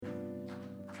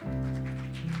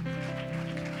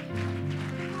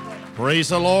Praise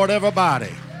the Lord, everybody.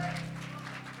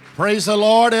 Praise the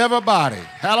Lord, everybody.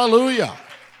 Hallelujah.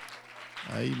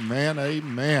 Amen,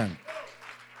 amen.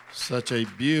 Such a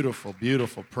beautiful,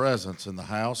 beautiful presence in the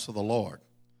house of the Lord.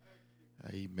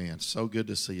 Amen. So good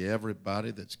to see everybody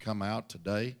that's come out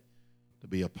today to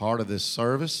be a part of this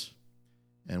service.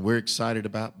 And we're excited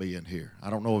about being here. I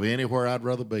don't know of anywhere I'd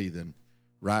rather be than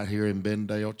right here in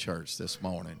Bendale Church this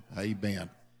morning.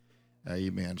 Amen.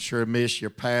 Amen. Sure miss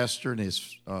your pastor and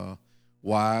his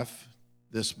wife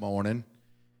this morning.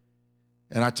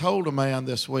 And I told a man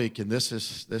this week, and this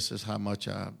is how much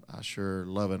I sure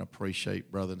love and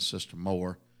appreciate Brother and Sister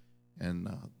Moore. And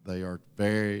they are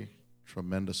very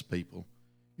tremendous people.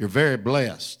 You're very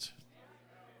blessed.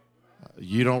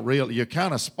 You're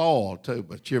kind of spoiled too,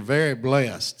 but you're very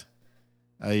blessed.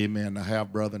 Amen. To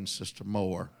have Brother and Sister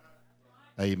Moore.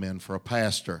 Amen. For a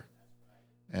pastor.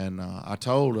 And I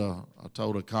told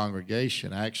a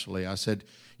congregation, actually, I said,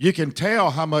 you can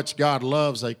tell how much God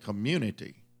loves a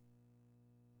community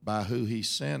by who he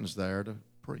sends there to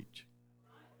preach.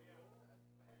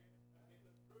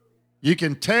 You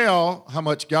can tell how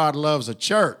much God loves a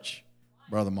church,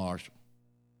 Brother Marshall,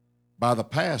 by the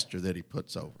pastor that he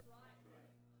puts over it.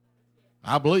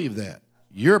 I believe that.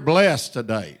 You're blessed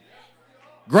today.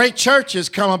 Great churches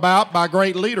come about by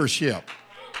great leadership.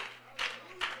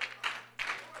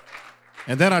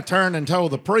 And then I turned and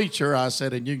told the preacher, I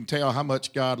said, and you can tell how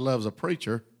much God loves a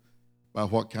preacher by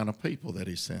what kind of people that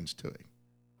he sends to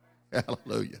him.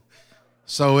 Hallelujah.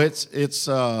 So it's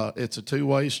a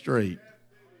two-way street.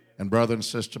 And Brother and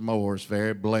Sister Moore is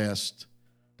very blessed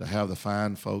to have the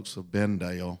fine folks of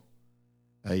Bendale,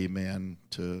 amen,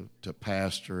 to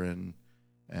pastor and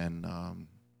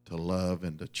to love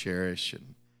and to cherish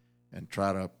and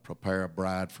try to prepare a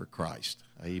bride for Christ.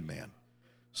 Amen.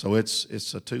 So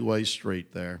it's a two-way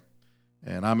street there.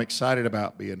 And I'm excited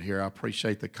about being here. I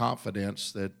appreciate the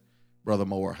confidence that Brother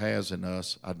Moore has in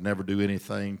us. I'd never do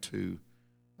anything to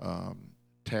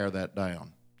tear that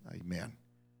down. Amen.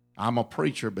 I'm a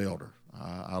preacher builder.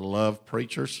 I love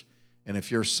preachers. And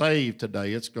if you're saved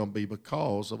today, it's going to be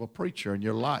because of a preacher in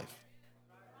your life.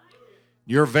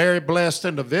 You're a very blessed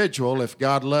individual. If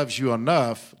God loves you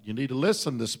enough, you need to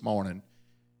listen this morning.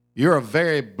 You're a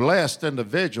very blessed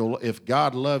individual if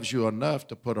God loves you enough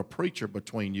to put a preacher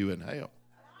between you and hell.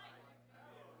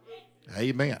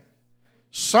 Amen.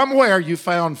 Somewhere you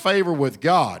found favor with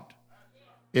God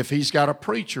if he's got a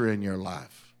preacher in your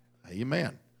life.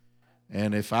 Amen.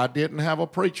 And if I didn't have a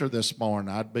preacher this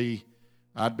morning, I'd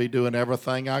be doing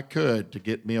everything I could to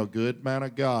get me a good man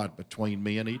of God between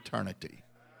me and eternity.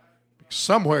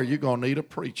 Somewhere you're going to need a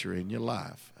preacher in your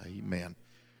life. Amen.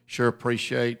 Sure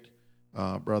appreciate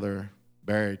Brother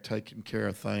Barry taking care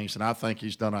of things, and I think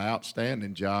he's done an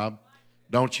outstanding job.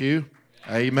 Don't you?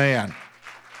 Amen.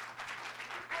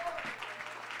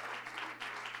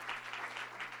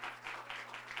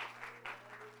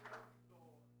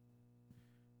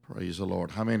 Praise the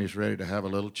Lord. How many is ready to have a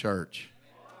little church?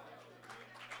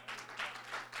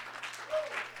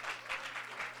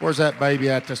 Where's that baby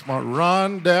at this morning?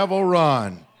 Run, devil,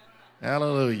 run.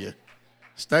 Hallelujah.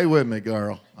 Stay with me,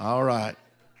 girl. All right.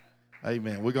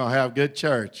 Amen. We're going to have good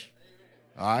church.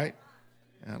 All right?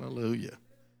 Hallelujah.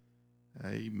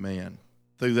 Amen.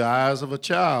 Through the eyes of a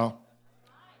child.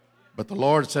 But the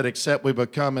Lord said, except we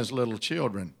become as little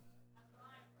children.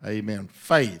 Amen.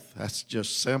 Faith. That's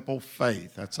just simple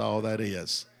faith. That's all that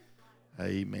is.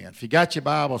 Amen. If you got your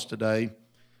Bibles today, I'd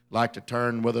like to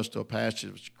turn with us to a passage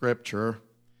of Scripture.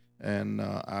 And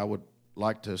I would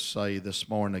like to say this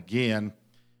morning again,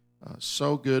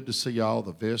 so good to see all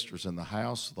the visitors in the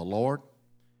house of the Lord.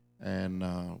 And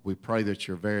we pray that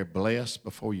you're very blessed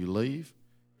before you leave.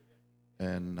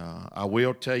 And I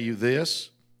will tell you this,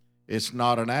 it's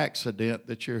not an accident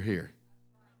that you're here.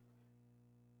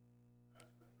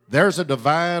 There's a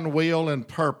divine will and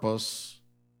purpose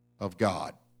of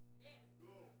God.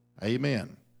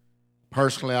 Amen.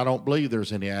 Personally, I don't believe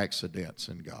there's any accidents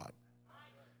in God.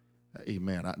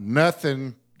 Amen.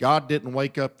 Nothing, God didn't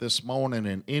wake up this morning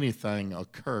and anything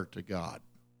occur to God.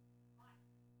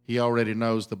 He already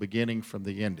knows the beginning from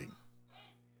the ending.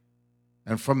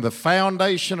 And from the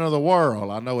foundation of the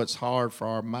world, I know it's hard for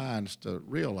our minds to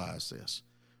realize this.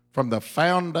 From the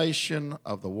foundation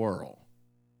of the world,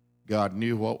 God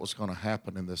knew what was going to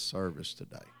happen in this service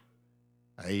today.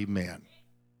 Amen.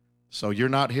 So you're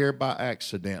not here by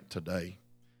accident today.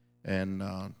 And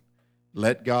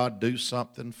let God do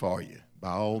something for you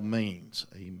by all means.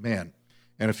 Amen.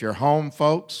 And if you're home,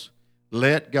 folks,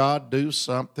 let God do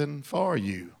something for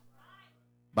you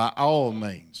by all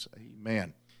means.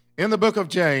 Amen. In the book of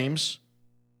James,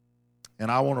 and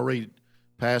I want to read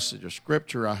passage of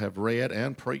Scripture I have read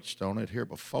and preached on it here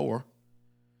before.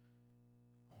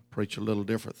 I'll preach a little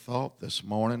different thought this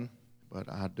morning, but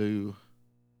I do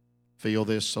feel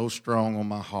this so strong on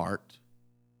my heart.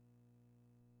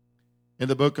 In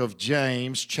the book of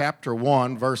James, chapter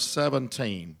 1, verse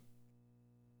 17.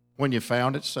 When you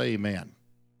found it, say amen.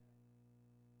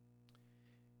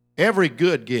 Every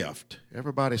good gift,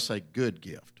 everybody say good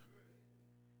gift,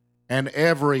 and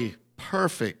every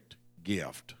perfect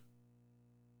gift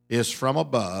is from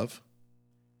above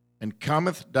and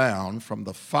cometh down from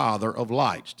the Father of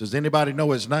lights. Does anybody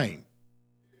know his name?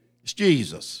 It's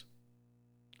Jesus.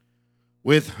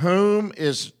 With whom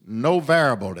is no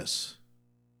variableness.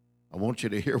 I want you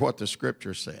to hear what the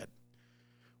Scripture said.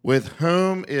 With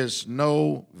whom is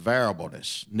no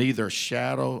variableness, neither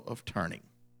shadow of turning.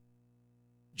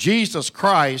 Jesus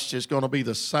Christ is going to be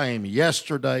the same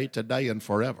yesterday, today, and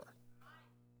forever.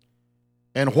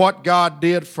 And what God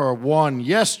did for one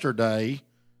yesterday,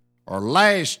 or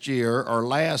last year, or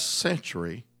last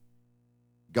century,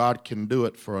 God can do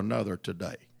it for another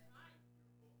today.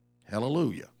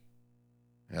 Hallelujah.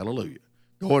 Hallelujah.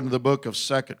 Go into the book of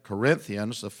 2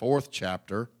 Corinthians, the 4th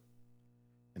chapter,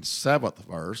 and 7th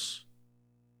verse.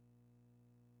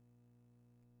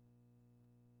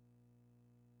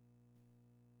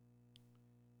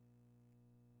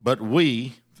 But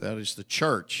we, that is the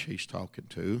church he's talking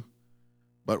to,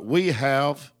 but we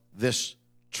have this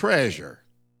treasure.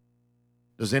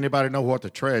 Does anybody know what the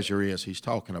treasure is he's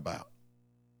talking about?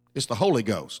 It's the Holy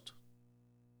Ghost.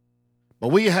 But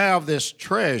we have this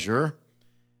treasure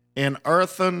in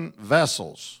earthen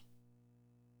vessels.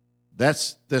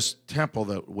 That's this temple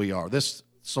that we are, this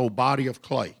body of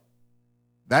clay.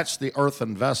 That's the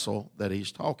earthen vessel that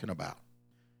he's talking about.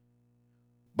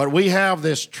 But we have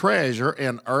this treasure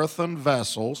in earthen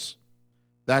vessels,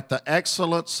 that the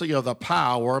excellency of the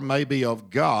power may be of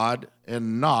God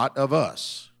and not of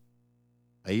us.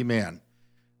 Amen.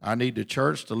 I need the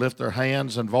church to lift their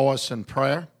hands and voice in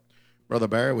prayer. Brother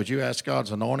Barry, would you ask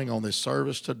God's anointing on this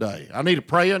service today? I need to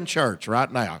pray in church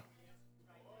right now.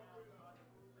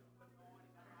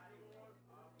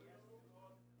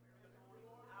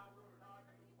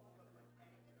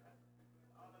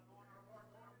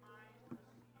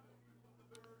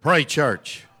 Pray,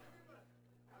 church.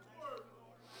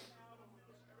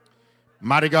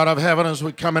 Mighty God of heaven, as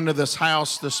we come into this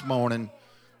house this morning,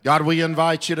 God, we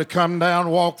invite you to come down,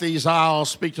 walk these aisles,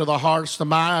 speak to the hearts, the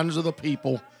minds of the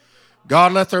people.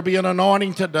 God, let there be an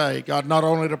anointing today, God, not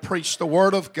only to preach the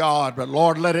word of God, but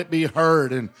Lord, let it be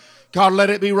heard. And God,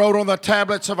 let it be wrote on the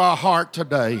tablets of our heart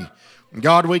today.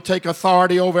 God, we take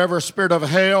authority over every spirit of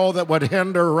hell that would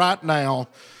hinder right now.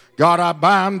 God, I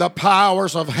bind the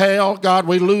powers of hell. God,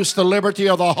 we loose the liberty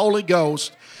of the Holy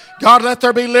Ghost. God, let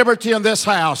there be liberty in this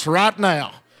house right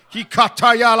now.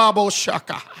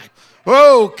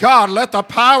 Oh, God, let the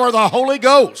power of the Holy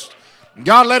Ghost,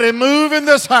 God, let it move in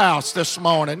this house this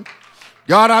morning.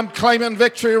 God, I'm claiming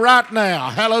victory right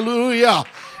now. Hallelujah.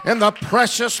 In the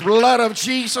precious blood of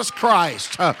Jesus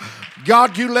Christ.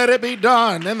 God, you let it be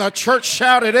done. And the church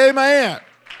shouted, amen.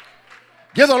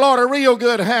 Give the Lord a real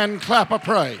good hand clap of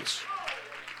praise.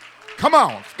 Come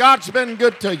on. God's been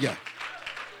good to you.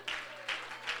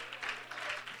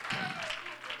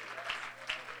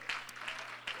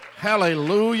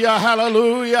 Hallelujah,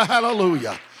 hallelujah,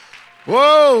 hallelujah.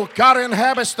 Whoa, God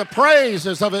inhabits the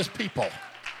praises of his people.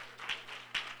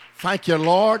 Thank you,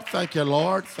 Lord. Thank you,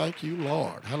 Lord. Thank you,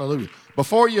 Lord. Hallelujah.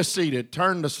 Before you're seated,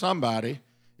 turn to somebody,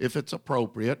 if it's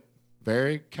appropriate,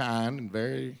 very kind and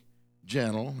very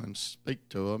gentle, and speak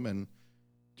to them and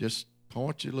just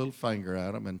point your little finger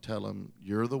at them and tell them,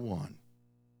 you're the one.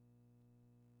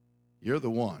 You're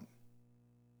the one.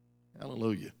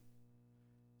 Hallelujah.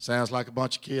 Sounds like a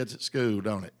bunch of kids at school,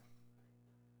 don't it?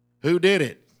 Who did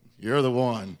it? You're the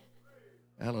one.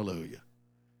 Hallelujah.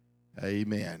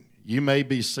 Amen. You may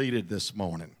be seated this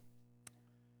morning.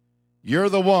 You're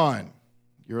the one.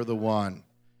 You're the one.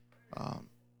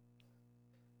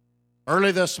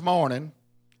 Early this morning,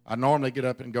 I normally get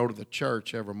up and go to the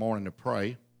church every morning to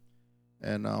pray.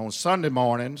 And on Sunday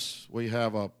mornings, we're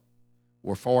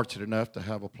fortunate enough to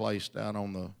have a place down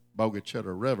on the Bogue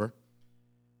Chitto River.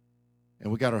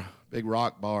 And we got a big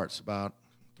rock bar. It's about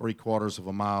 3/4 of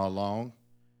a mile long.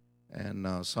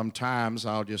 And sometimes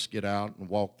I'll just get out and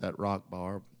walk that rock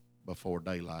bar before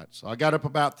daylight. So I got up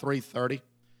about 3:30.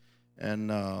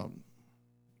 And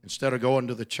instead of going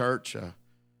to the church, I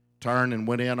turned and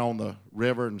went in on the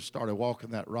river and started walking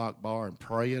that rock bar and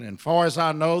praying. And far as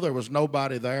I know, there was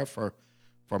nobody there for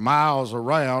miles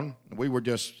around. We were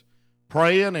just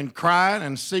praying and crying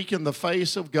and seeking the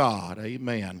face of God.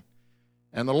 Amen.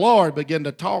 And the Lord began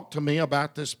to talk to me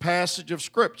about this passage of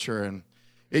Scripture, and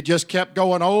it just kept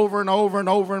going over and over and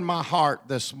over in my heart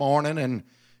this morning. And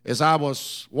as I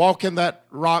was walking that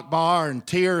rock bar and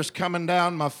tears coming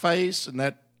down my face and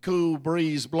that cool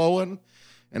breeze blowing,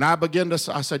 and I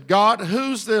said, God,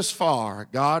 who's this for?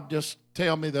 God, just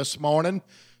tell me this morning,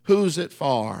 who's it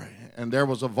for? And there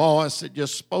was a voice that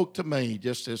just spoke to me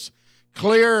just as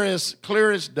clear as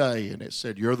day, and it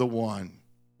said, you're the one.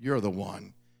 You're the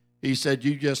one. He said,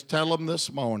 you just tell them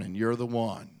this morning, you're the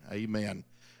one. Amen.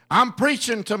 I'm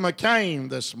preaching to McCain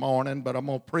this morning, but I'm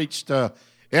going to preach to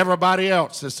everybody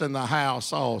else that's in the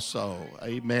house also.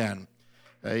 Amen.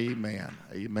 Amen.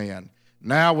 Amen.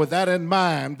 Now, with that in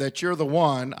mind, that you're the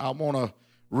one, I want to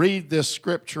read this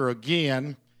scripture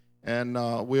again, and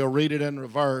we'll read it in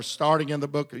reverse, starting in the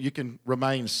book. You can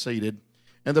remain seated.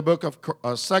 In the book of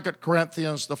 2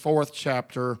 Corinthians, the 4th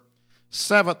chapter,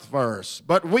 7th verse.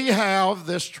 But we have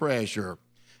this treasure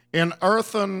in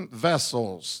earthen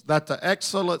vessels, that the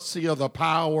excellency of the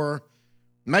power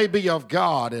may be of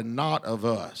God and not of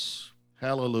us.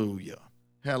 Hallelujah.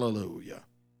 Hallelujah.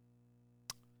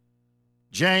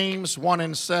 James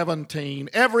 1:17.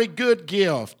 Every good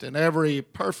gift and every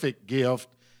perfect gift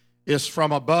is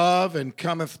from above and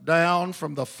cometh down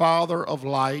from the Father of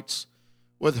lights,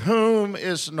 with whom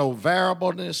is no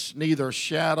variableness, neither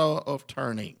shadow of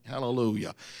turning.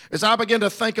 Hallelujah. As I begin to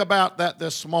think about that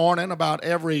this morning, about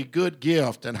every good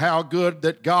gift and how good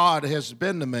that God has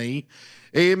been to me,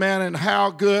 amen, and how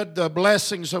good the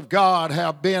blessings of God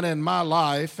have been in my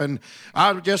life. And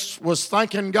I just was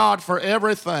thanking God for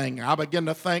everything. I began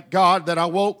to thank God that I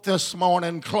woke this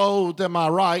morning clothed in my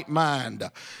right mind.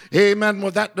 Amen,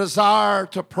 with that desire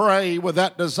to pray, with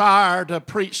that desire to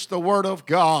preach the Word of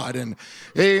God. And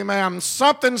amen,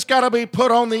 something's got to be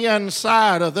put on the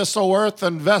inside of this old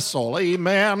earthen vessel.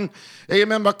 Amen.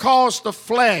 Amen, because the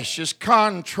flesh is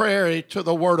contrary to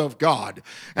the Word of God.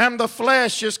 And the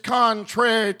flesh is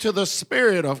contrary to the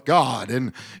Spirit of God.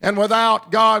 And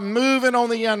without God moving on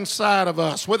the inside of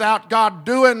us, without God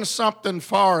doing something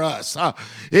for us,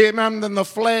 amen, then the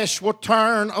flesh will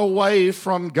turn away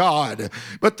from God.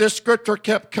 But this scripture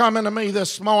kept coming to me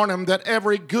this morning, that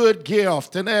every good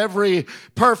gift and every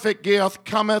perfect gift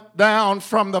cometh down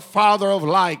from the Father of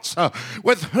lights,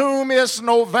 with whom is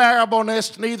no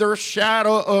variableness, neither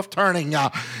shadow of turning.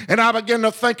 And I begin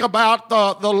to think about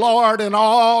the Lord and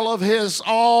all of His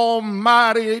almightiness.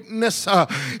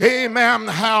 Amen.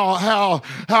 How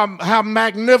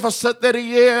magnificent that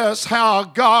He is. How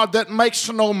a God that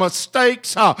makes no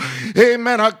mistakes.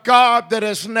 Amen. A God that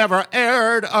has never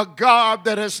erred. A God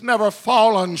that has never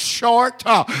fallen short.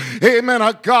 Amen.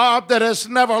 A God that has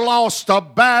never lost a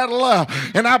battle.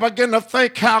 And I begin to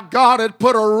think how God had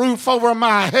put a roof over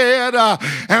my head,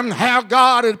 and how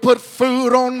God had put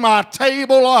food on my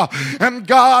table, and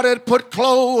God had put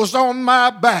clothes on my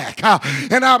back.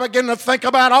 And I begin to think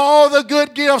about all the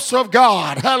good gifts of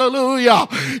God. Hallelujah.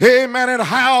 Amen. And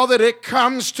how that it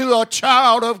comes to a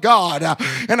child of God.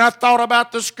 And I thought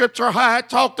about the scripture, how it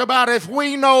talked about if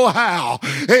we know how,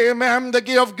 amen, to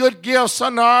give good gifts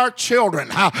unto our children,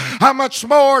 how much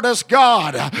more does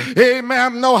God,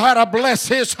 amen, know how to bless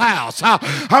His house?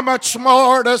 How much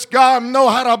more does God know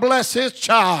how to bless His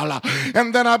child?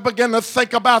 And then I begin to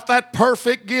think about that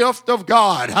perfect gift of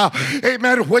God,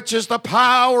 amen, which is the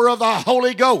power of the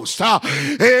Holy Ghost.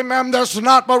 Amen. There's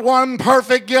not but one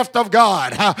perfect gift of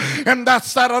God, and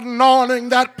that's that anointing,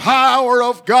 that power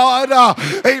of God,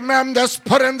 amen, that's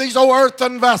put in these old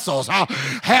earthen vessels.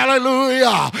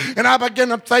 Hallelujah. And I begin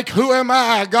to think, who am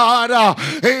I, God,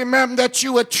 amen, that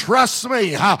you would trust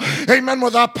me, amen,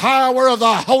 with the power of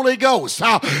the Holy Ghost.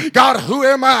 God, who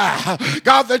am I,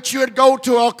 God, that you would go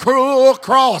to a cruel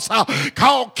cross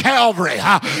called Calvary.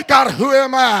 God, who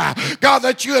am I, God,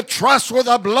 that you would trust with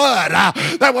the blood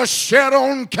that was shed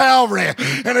on Calvary.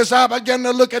 And as I began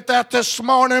to look at that this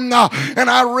morning, and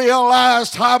I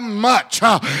realized how much,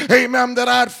 amen, that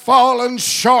I'd fallen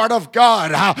short of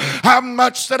God, how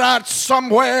much that I'd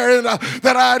somewhere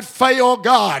that I'd failed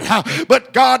God,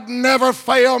 but God never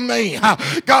failed me.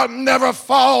 God never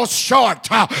falls short.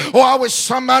 Oh, I wish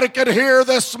somebody could hear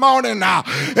this morning,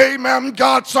 amen,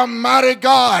 God's a mighty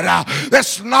God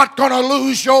that's not going to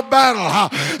lose your battle.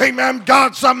 Amen,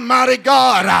 God's a mighty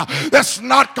God that's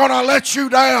not going to let you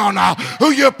down.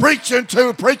 Who you preaching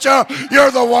to, preacher?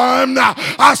 You're the one.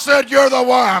 I said you're the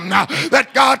one that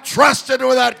God trusted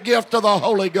with that gift of the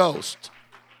Holy Ghost.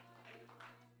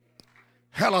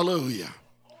 Hallelujah.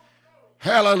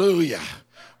 Hallelujah.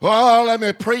 Oh, let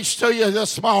me preach to you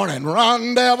this morning.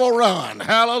 Run, devil, run.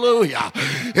 Hallelujah.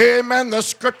 Amen. The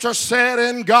scripture said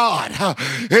in God,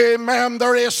 amen,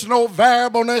 there is no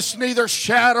variableness, neither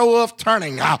shadow of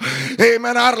turning.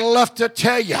 Amen. I'd love to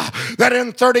tell you that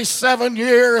in 37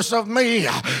 years of me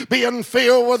being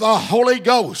filled with the Holy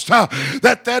Ghost,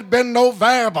 that there'd been no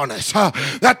variableness,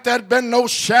 that there'd been no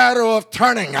shadow of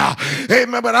turning.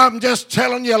 Amen. But I'm just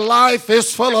telling you, life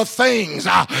is full of things.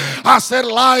 I said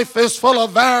life is full of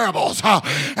variables.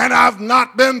 And I've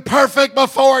not been perfect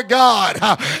before God,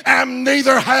 and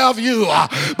neither have you.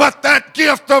 But that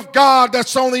gift of God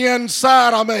that's on the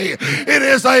inside of me, it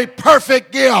is a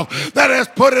perfect gift that is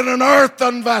put in an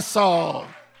earthen vessel.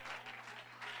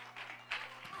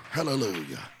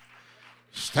 Hallelujah.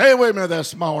 Stay with me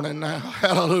this morning now.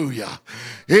 Hallelujah.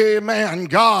 Amen.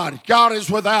 God is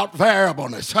without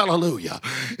variableness. Hallelujah.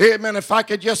 Amen. If I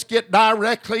could just get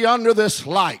directly under this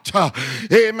light.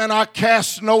 Amen. I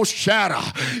cast no shadow.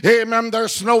 Amen.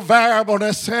 There's no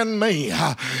variableness in me.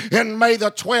 In May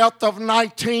the 12th of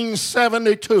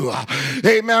 1972.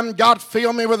 Amen. God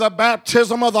filled me with the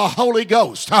baptism of the Holy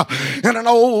Ghost in an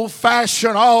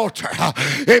old-fashioned altar.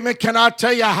 Amen. Can I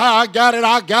tell you how I got it?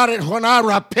 I got it when I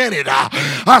repented.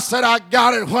 I said I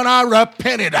got it when I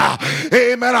repented.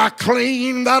 Amen. I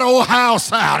cleaned that old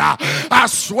house out. I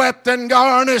swept and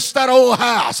garnished that old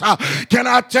house. Can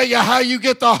I tell you how you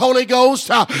get the Holy Ghost?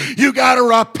 You got to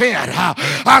repent.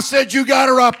 I said you got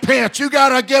to repent. You got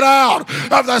to get out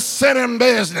of the sinning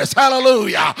business.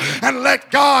 Hallelujah. And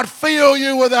let God fill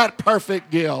you with that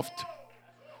perfect gift.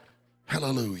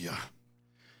 Hallelujah.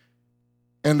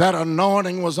 And that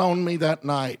anointing was on me that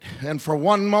night. And for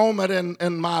one moment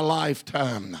in my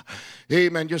lifetime,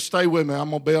 amen, just stay with me. I'm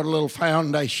going to build a little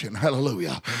foundation.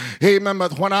 Hallelujah. Amen.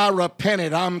 But when I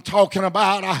repented, I'm talking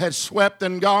about I had swept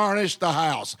and garnished the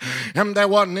house. And there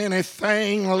wasn't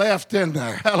anything left in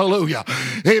there. Hallelujah.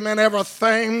 Amen.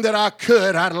 Everything that I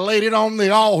could, I laid it on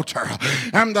the altar.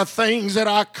 And the things that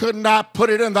I couldn't, I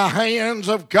put it in the hands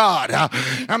of God.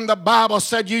 And the Bible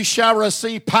said, you shall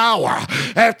receive power,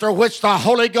 after which the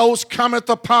Holy Ghost cometh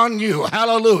upon you.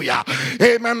 Hallelujah.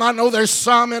 Amen. I know there's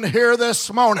some in here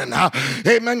this morning.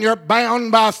 Amen. You're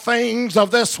bound by things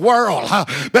of this world.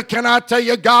 But can I tell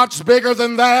you, God's bigger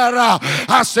than that?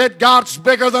 I said God's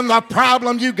bigger than the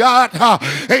problem you got.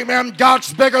 Amen.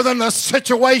 God's bigger than the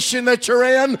situation that you're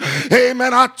in.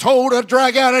 Amen. I told a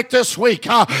drug addict this week.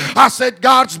 I said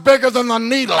God's bigger than the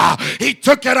needle. He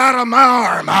took it out of my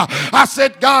arm. I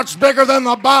said God's bigger than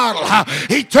the bottle.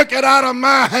 He took it out of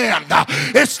my hand.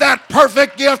 It's that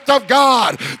perfect gift of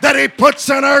God that He puts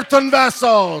in earthen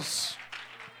vessels.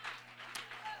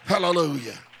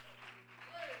 Hallelujah.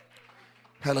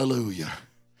 Hallelujah.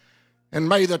 And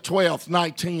May the 12th,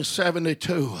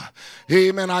 1972,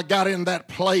 amen, I got in that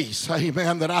place,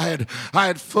 amen, that I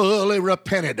had fully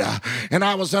repented. And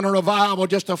I was in a revival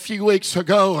just a few weeks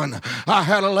ago, and I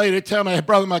had a lady tell me,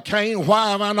 Brother McCain,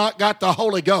 why have I not got the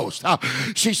Holy Ghost?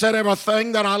 She said,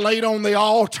 everything that I laid on the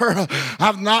altar,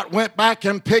 I've not went back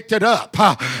and picked it up.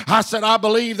 I said, I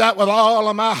believe that with all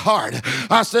of my heart.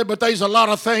 I said, but there's a lot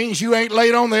of things you ain't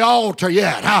laid on the altar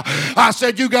yet. I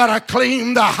said, you got to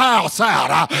clean the house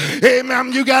out. Amen.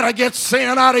 You got to get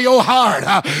sin out of your heart.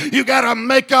 You got to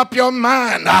make up your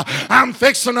mind. I'm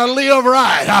fixing to live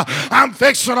right. I'm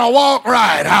fixing to walk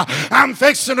right. I'm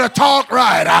fixing to talk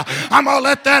right. I'm going to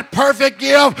let that perfect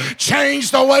gift change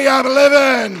the way I'm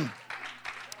living.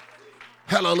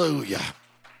 Hallelujah.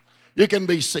 You can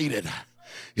be seated.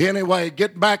 Anyway,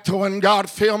 get back to when God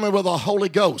filled me with the Holy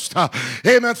Ghost.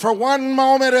 Amen. For one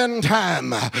moment in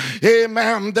time,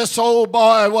 amen, this old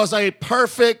boy was a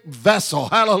perfect vessel.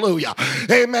 Hallelujah.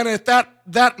 Amen. At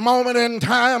that moment in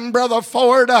time, Brother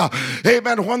Ford,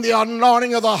 amen, when the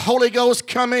anointing of the Holy Ghost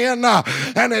come in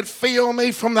and it filled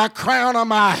me from the crown of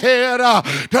my head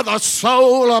to the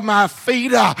sole of my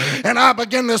feet, and I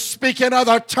began to speak in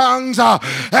other tongues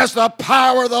as the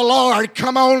power of the Lord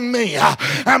come on me,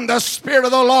 and the Spirit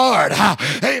of the Lord,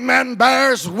 amen,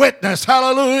 bears witness.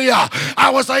 Hallelujah. I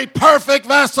was a perfect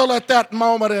vessel at that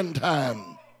moment in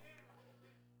time.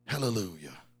 Hallelujah.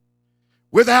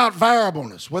 Without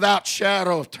variableness, without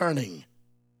shadow of turning.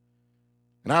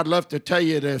 And I'd love to tell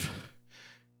you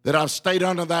that I've stayed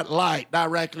under that light,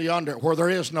 directly under it, where there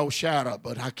is no shadow,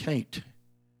 but I can't,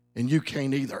 and you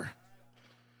can't either.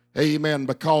 Amen,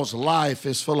 because life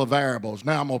is full of variables.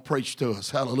 Now I'm going to preach to us.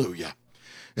 Hallelujah.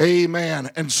 Amen.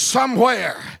 And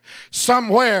somewhere,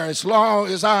 as long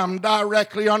as I'm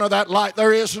directly under that light,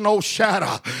 there is no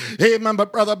shadow. Amen.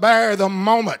 But Brother Barry, the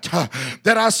moment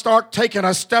that I start taking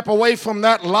a step away from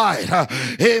that light,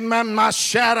 amen, my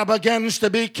shadow begins to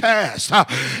be cast.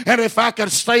 And if I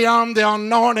could stay on the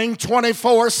anointing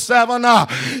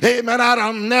 24/7, amen, I'd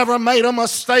have never made a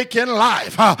mistake in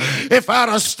life. If I'd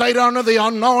have stayed under the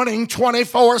anointing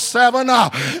 24/7,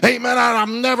 amen, I'd have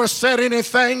never said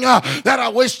anything that I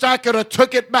wished I could have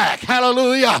took it back.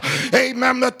 Hallelujah.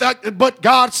 Amen. But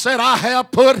God said, I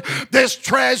have put this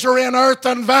treasure in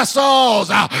earthen vessels,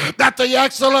 that the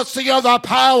excellency of the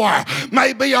power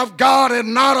may be of God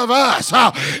and not of us.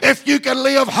 If you can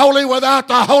live holy without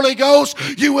the Holy Ghost,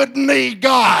 you would need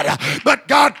God. But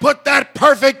God put that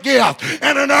perfect gift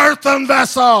in an earthen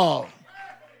vessel.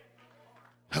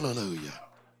 Hallelujah.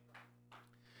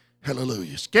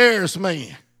 Hallelujah. Scares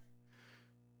me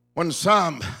when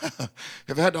some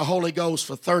have had the Holy Ghost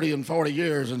for 30 and 40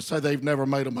 years and say they've never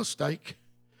made a mistake.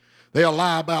 They'll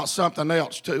lie about something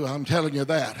else too. I'm telling you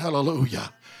that.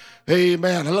 Hallelujah.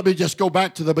 Amen. And let me just go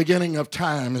back to the beginning of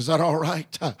time. Is that all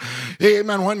right?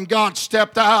 Amen. When God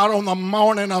stepped out on the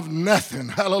morning of nothing.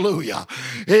 Hallelujah.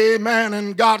 Amen.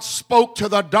 And God spoke to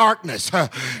the darkness.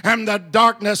 And the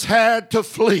darkness had to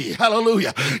flee.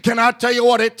 Hallelujah. Can I tell you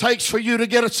what it takes for you to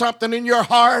get something in your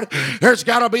heart? There's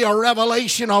got to be a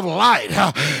revelation of light.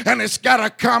 And it's got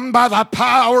to come by the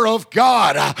power of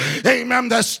God. Amen.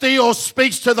 That still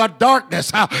speaks to the darkness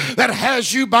that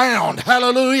has you bound.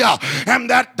 Hallelujah. And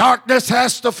that darkness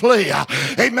has to flee.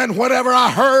 Amen. Whenever I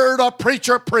heard a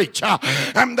preacher preach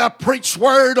and the preached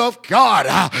word of God,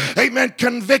 amen,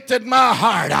 convicted my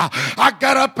heart, I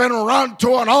got up and run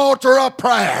to an altar of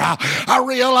prayer. I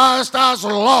realized I was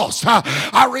lost.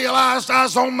 I realized I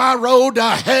was on my road to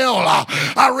hell.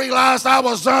 I realized I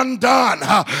was undone.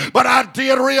 But I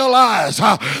did realize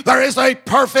there is a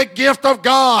perfect gift of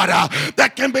God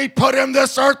that can be put in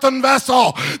this earthen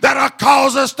vessel that'll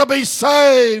cause us to be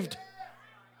saved.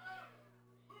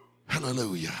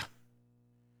 Hallelujah.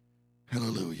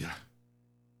 Hallelujah.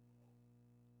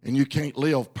 And you can't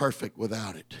live perfect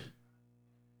without it.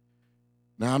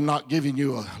 Now, I'm not giving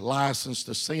you a license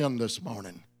to sin this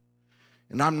morning.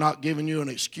 And I'm not giving you an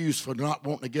excuse for not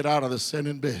wanting to get out of the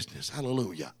sinning business.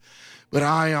 Hallelujah. But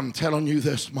I am telling you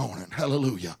this morning,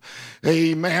 hallelujah,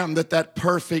 amen, that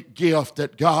perfect gift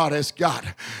that God has got,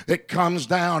 it comes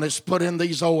down, it's put in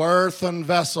these old earthen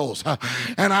vessels.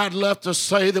 And I'd love to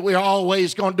say that we're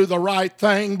always going to do the right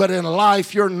thing, but in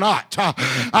life you're not.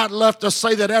 I'd love to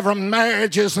say that every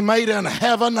marriage is made in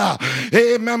heaven,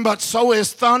 amen, but so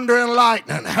is thunder and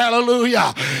lightning,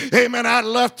 hallelujah. Amen, I'd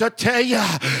love to tell you,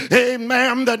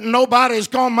 amen, that nobody's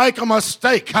going to make a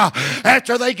mistake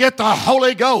after they get the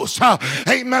Holy Ghost.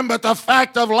 Amen. But the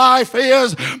fact of life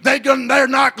is they're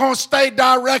not going to stay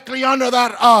directly under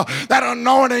that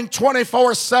anointing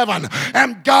 24/7.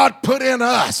 And God put in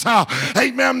us,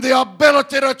 amen, the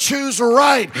ability to choose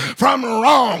right from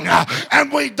wrong.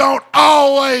 And we don't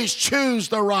always choose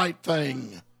the right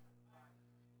thing.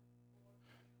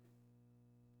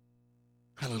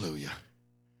 Hallelujah.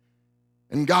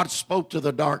 And God spoke to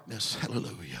the darkness.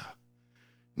 Hallelujah.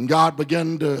 And God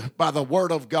began to, by the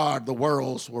word of God, the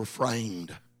worlds were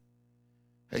framed.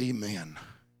 Amen.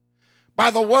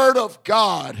 By the word of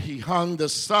God, he hung the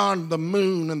sun, the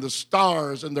moon, and the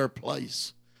stars in their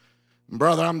place.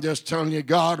 Brother, I'm just telling you,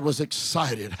 God was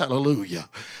excited. Hallelujah.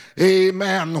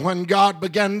 Amen. When God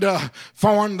began to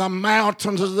form the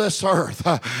mountains of this earth,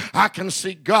 I can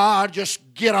see God just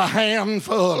get a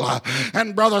handful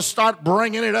and brother start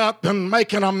bringing it up and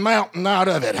making a mountain out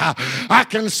of it. I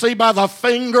can see by the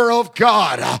finger of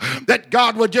God that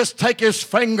God would just take his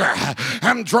finger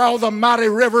and draw the mighty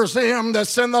rivers in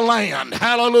that's in the land.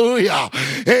 Hallelujah.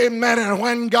 Amen. And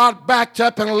when God backed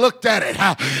up and looked at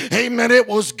it, amen, it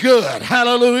was good.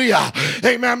 Hallelujah.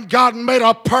 Amen. God made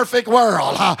a perfect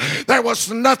world. There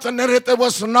was nothing in it that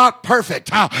was not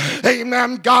perfect.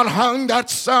 Amen. God hung that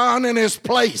sun in his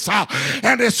place.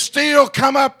 And it still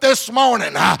come up this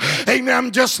morning.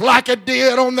 Amen. Just like it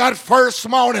did on that first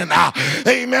morning.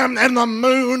 Amen. And the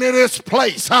moon in its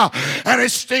place. And it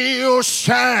still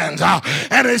shines.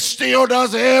 And it still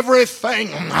does everything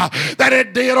that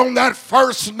it did on that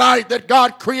first night that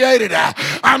God created.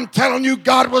 I'm telling you,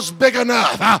 God was big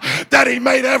enough that he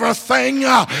made everything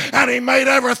and he made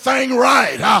everything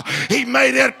right. He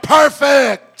made it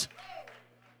perfect.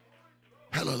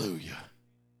 Hallelujah.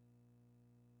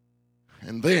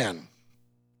 And then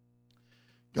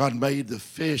God made the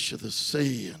fish of the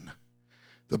sea and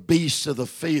the beasts of the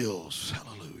fields.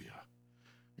 Hallelujah.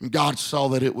 And God saw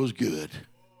that it was good.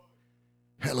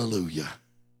 Hallelujah.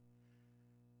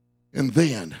 And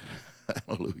then,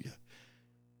 hallelujah,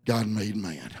 God made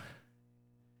man.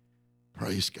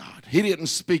 Praise God. He didn't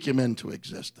speak him into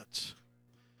existence.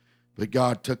 But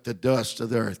God took the dust of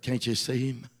the earth. Can't you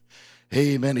see him?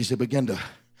 Amen. He said, begin to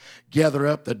gather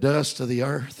up the dust of the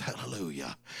earth.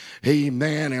 Hallelujah.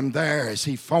 Amen. And there as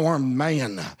he formed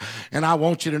man. And I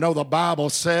want you to know the Bible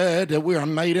said that we are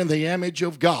made in the image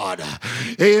of God.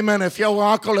 Amen. If your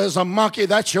uncle is a monkey,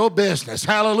 that's your business.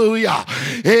 Hallelujah.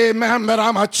 Amen. But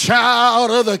I'm a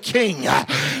child of the King.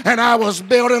 And I was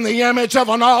built in the image of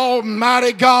an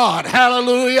almighty God.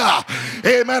 Hallelujah.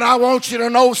 Amen. I want you to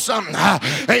know something.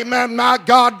 Amen. My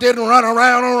God didn't run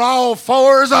around on all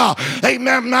fours.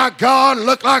 Amen. My God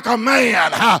looked like a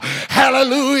man.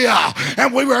 Hallelujah.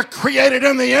 And we were created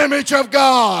in the image of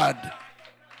God.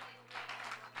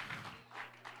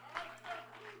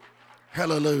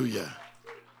 Hallelujah.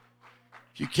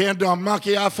 If you can't do a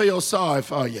monkey, I feel sorry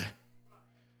for you.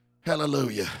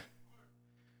 Hallelujah.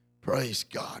 Praise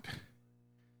God.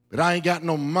 But I ain't got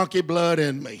no monkey blood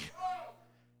in me.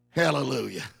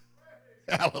 Hallelujah.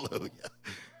 Hallelujah.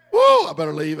 Woo, I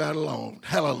better leave that alone.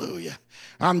 Hallelujah.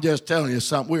 I'm just telling you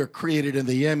something. We are created in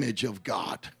the image of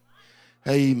God.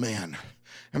 Amen.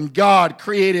 And God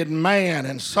created man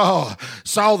and saw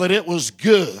that it was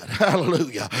good.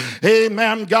 Hallelujah.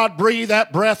 Amen. God breathed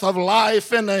that breath of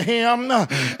life into him,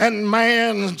 and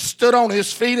man stood on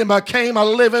his feet and became a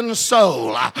living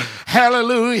soul.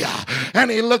 Hallelujah.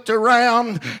 And he looked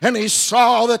around and he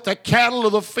saw that the cattle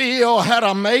of the field had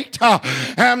a mate,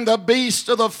 and the beasts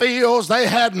of the fields, they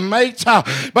had mates,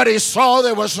 but he saw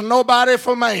there was nobody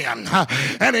for man.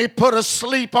 And he put a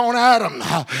sleep on Adam.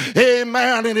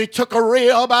 Amen. And he took a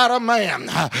rib out of man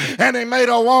and he made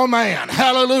a woman.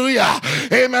 Hallelujah.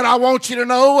 Amen. I want you to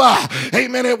know,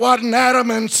 amen, it wasn't Adam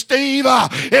and Steve,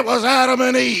 it was Adam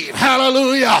and Eve.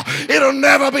 Hallelujah. It'll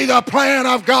never be the plan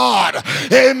of God,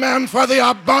 amen, for the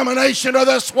abomination of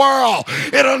this world.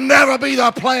 It'll never be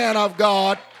the plan of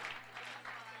God.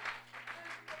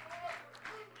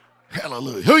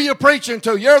 Hallelujah. Who you preaching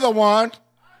to? You're the one.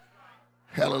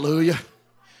 Hallelujah.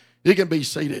 You can be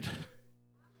seated.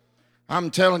 I'm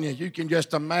telling you, you can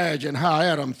just imagine how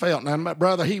Adam felt. Now, my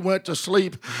brother, he went to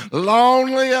sleep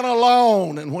lonely and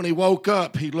alone. And when he woke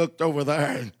up, he looked over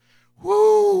there and,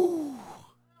 whoo,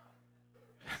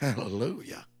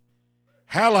 hallelujah.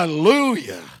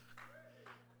 Hallelujah.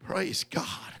 Praise God.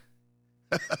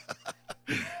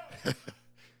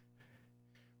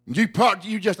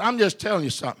 I'm just telling you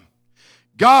something.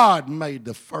 God made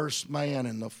the first man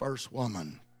and the first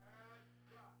woman.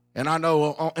 And I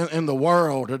know in the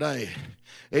world today,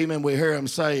 amen, we hear them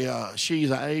say she's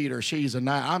an 8 or she's a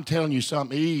 9. I'm telling you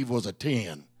something, Eve was a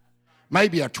 10.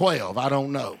 Maybe a 12, I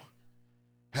don't know.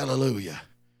 Hallelujah.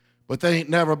 But there ain't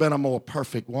never been a more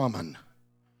perfect woman.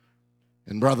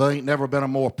 And brother, there ain't never been a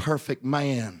more perfect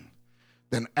man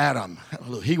than Adam.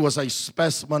 Hallelujah. He was a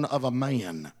specimen of a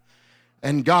man.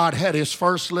 And God had his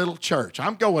first little church.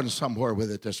 I'm going somewhere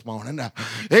with it this morning.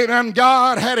 Amen.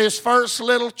 God had his first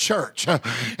little church.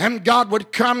 And God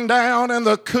would come down in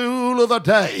the cool of the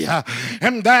day.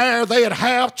 And there they'd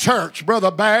have church,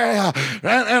 Brother Barry.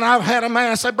 And I've had a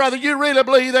man say, brother, you really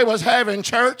believe they was having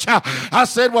church? I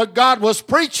said, well, God was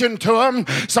preaching to them,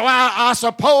 so I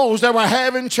suppose they were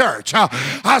having church.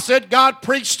 I said, God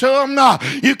preached to them.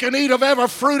 You can eat of every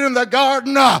fruit in the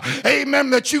garden. Amen.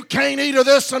 But you can't eat of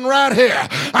this one right here.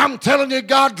 I'm telling you,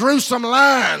 God drew some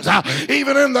lines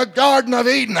even in the Garden of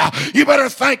Eden. You better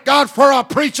thank God for a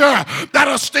preacher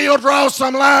that'll still draw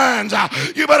some lines.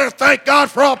 You better thank God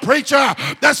for a preacher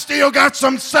that still got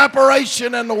some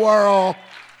separation in the world.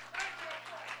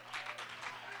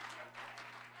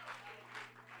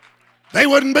 They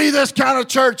wouldn't be this kind of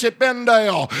church at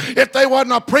Bendale if they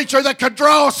wasn't a preacher that could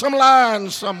draw some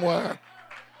lines somewhere.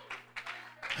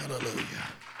 Hallelujah.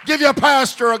 Give your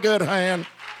pastor a good hand.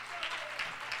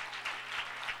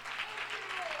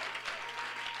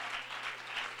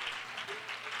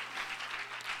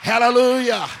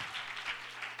 Hallelujah.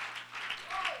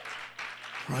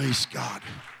 Praise God.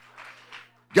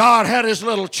 God had his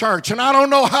little church, and I don't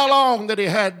know how long that he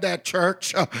had that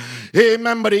church.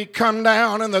 Amen, but he come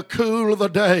down in the cool of the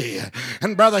day,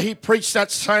 and brother, he preached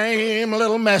that same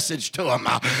little message to them.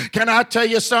 Can I tell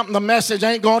you something? The message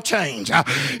ain't going to change.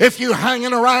 If you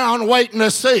hanging around waiting to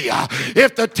see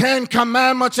if the 10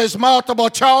 Commandments is multiple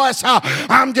choice,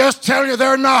 I'm just telling you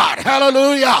they're not.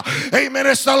 Hallelujah. Amen.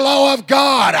 It's the law of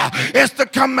God. It's the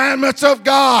commandments of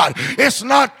God. It's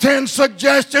not 10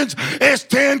 suggestions. It's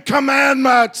 10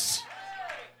 commandments.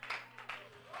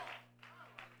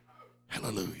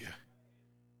 Hallelujah.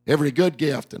 Every good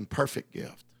gift and perfect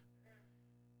gift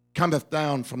cometh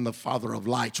down from the Father of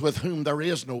lights, with whom there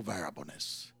is no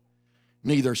variableness.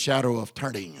 neither shadow of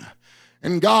turning.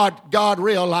 And God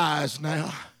realized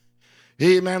now,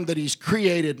 amen, that he's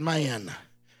created man.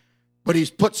 But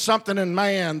he's put something in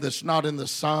man that's not in the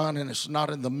sun, and it's not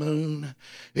in the moon.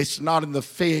 It's not in the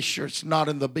fish, or it's not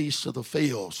in the beasts of the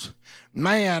fields.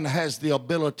 Man has the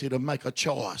ability to make a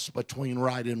choice between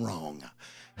right and wrong.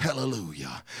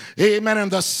 Hallelujah. Amen. And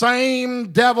the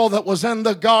same devil that was in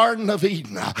the Garden of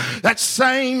Eden, that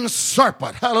same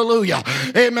serpent, hallelujah.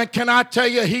 Amen. Can I tell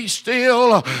you, he's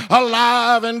still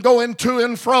alive and going to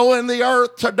and fro in the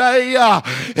earth today.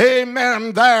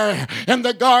 Amen. There in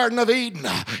the Garden of Eden.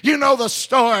 You know the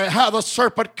story how the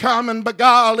serpent come and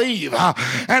beguiled Eve,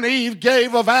 and Eve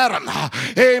gave of Adam.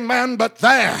 Amen. But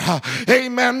there,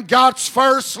 amen, God's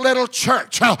first little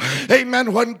church.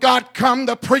 Amen. When God come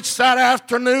to preach that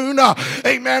afternoon,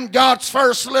 amen, God's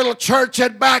first little church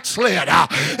had backslid.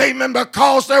 Amen,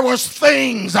 because there was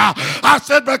things. I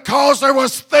said because there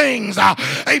was things.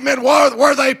 Amen,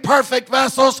 were they perfect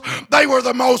vessels? They were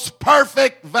the most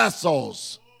perfect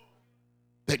vessels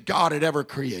that God had ever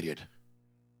created.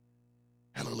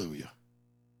 Hallelujah.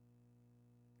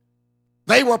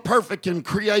 They were perfect in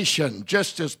creation,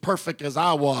 just as perfect as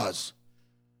I was.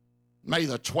 May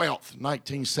the 12th,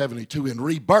 1972, in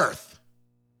rebirth.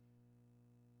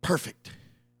 Perfect.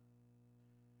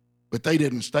 But they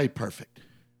didn't stay perfect.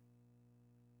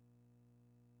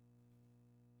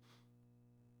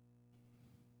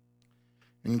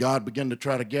 And God began to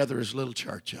try to gather his little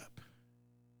church up.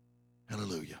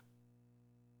 Hallelujah.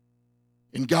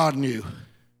 And God knew.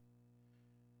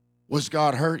 Was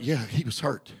God hurt? Yeah, he was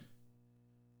hurt.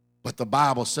 But the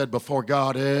Bible said before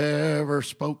God ever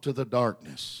spoke to the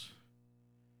darkness,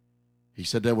 he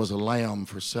said there was a lamb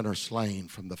for sinners slain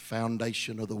from the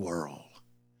foundation of the world.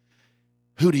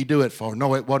 Who'd he do it for?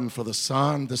 No, it wasn't for the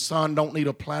Son. The Son don't need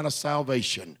a plan of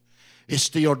salvation. It's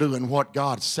still doing what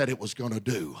God said it was going to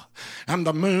do. And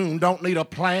the moon don't need a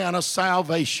plan of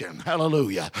salvation.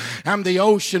 Hallelujah. And the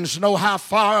oceans know how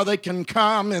far they can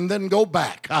come and then go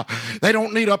back. They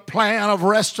don't need a plan of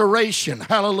restoration.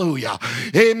 Hallelujah.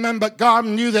 Amen. But God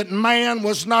knew that man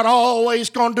was not always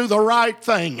going to do the right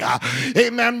thing.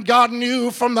 Amen. God knew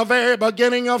from the very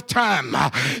beginning of time.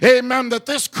 Amen. That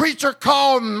this creature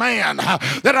called man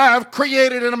that I have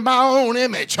created in my own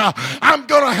image, I'm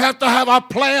going to have a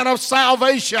plan of salvation.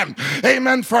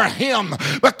 Amen, for him,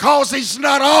 because he's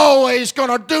not always going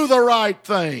to do the right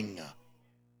thing.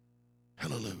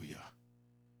 Hallelujah.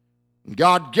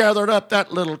 God gathered up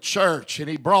that little church and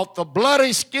he brought the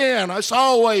bloody skin. It's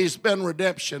always been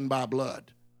redemption by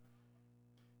blood.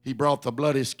 He brought the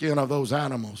bloody skin of those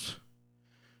animals.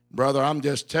 Brother, I'm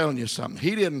just telling you something.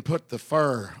 He didn't put the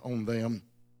fur on them.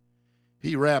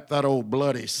 He wrapped that old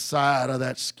bloody side of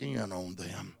that skin on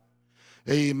them.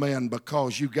 Amen,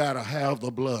 because you got to have the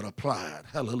blood applied.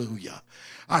 Hallelujah.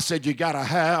 I said you got to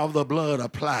have the blood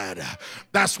applied.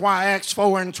 That's why Acts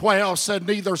 4:12 said,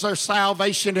 neither is there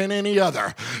salvation in any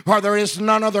other, for there is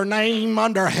none other name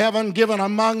under heaven given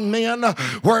among men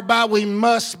whereby we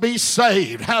must be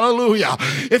saved. Hallelujah.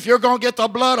 If you're going to get the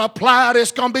blood applied,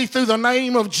 it's going to be through the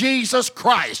name of Jesus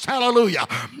Christ. Hallelujah.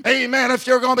 Amen. If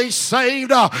you're going to be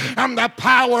saved and the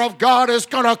power of God is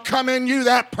going to come in you,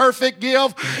 that perfect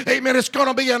gift, amen, it's going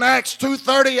to be an Acts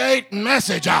 2:38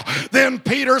 message. Then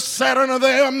Peter said unto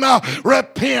them,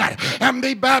 repent and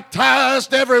be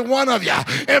baptized every one of you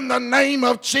in the name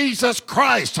of Jesus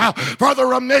Christ for the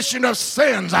remission of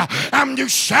sins, and you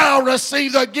shall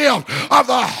receive the gift of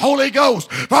the Holy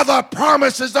Ghost, for the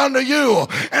promises unto you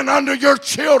and unto your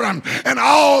children and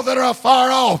all that are afar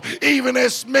off, even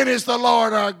as many as the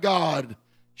Lord our God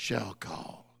shall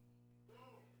call.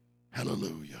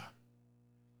 Hallelujah.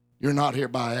 You're not here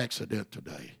by accident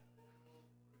today.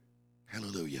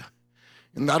 Hallelujah.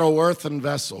 In that old earthen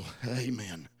vessel,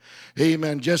 amen.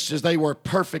 Amen. Just as they were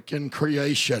perfect in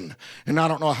creation. And I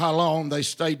don't know how long they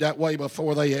stayed that way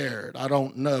before they erred. I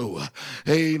don't know.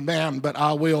 Amen. But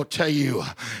I will tell you,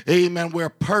 amen, we're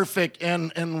perfect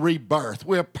in rebirth.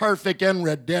 We're perfect in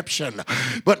redemption.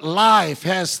 But life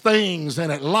has things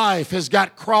in it. Life has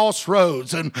got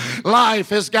crossroads, and life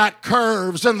has got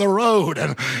curves in the road.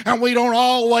 And we don't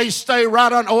always stay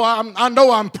right on. Oh, I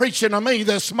know I'm preaching to me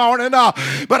this morning,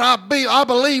 but I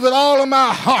believe with all of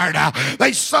my heart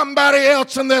there's somebody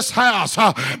else in this house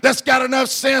that's got enough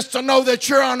sense to know that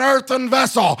you're an earthen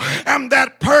vessel, and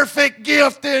that perfect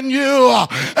gift in you,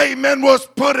 amen, was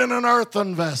put in an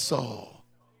earthen vessel.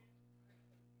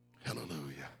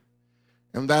 Hallelujah.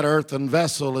 And that earthen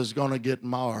vessel is going to get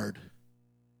marred,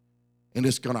 and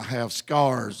it's going to have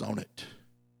scars on it.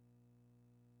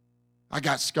 I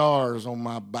got scars on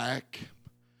my back,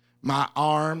 my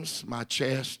arms, my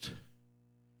chest.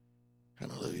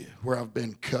 Hallelujah. Where I've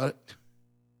been cut.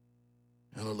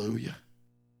 Hallelujah.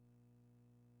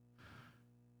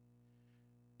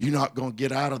 You're not going to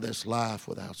get out of this life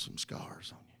without some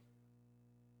scars on you.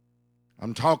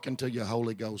 I'm talking to you,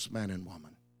 Holy Ghost man and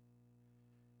woman.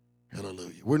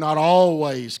 Hallelujah. We're not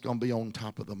always going to be on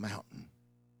top of the mountain.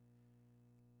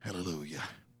 Hallelujah.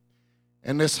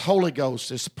 And this Holy Ghost,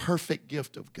 this perfect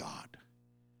gift of God,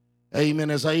 amen,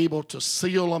 is able to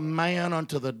seal a man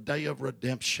unto the day of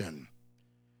redemption.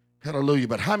 Hallelujah.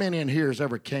 But how many in here has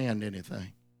ever canned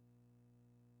anything?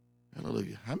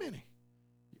 Hallelujah. How many?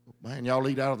 Man, y'all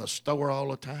eat out of the store all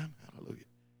the time? Hallelujah.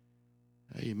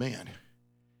 Amen.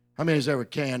 How many has ever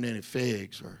canned any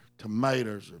figs or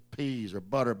tomatoes or peas or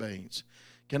butter beans?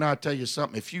 Can I tell you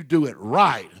something? If you do it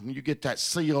right, and you get that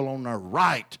seal on there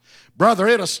right, brother,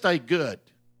 it'll stay good.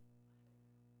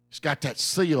 It's got that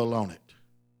seal on it.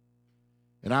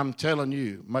 And I'm telling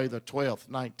you, May the 12th,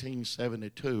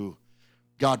 1972,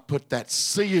 God put that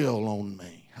seal on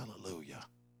me. Hallelujah.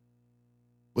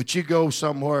 But you go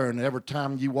somewhere, and every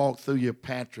time you walk through your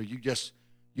pantry,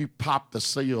 you pop the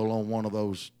seal on one of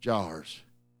those jars.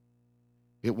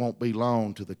 It won't be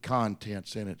long till the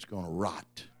contents in it's going to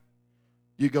rot.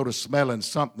 You go to smelling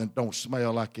something that don't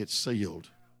smell like it's sealed.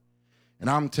 And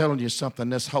I'm telling you something,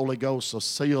 this Holy Ghost will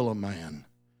seal a man.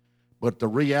 But the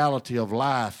reality of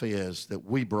life is that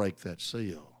we break that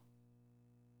seal.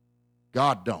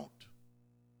 God don't.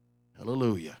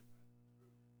 Hallelujah.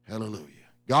 Hallelujah.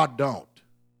 God don't,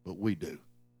 but we do.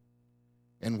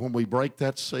 And when we break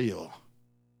that seal,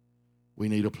 we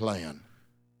need a plan.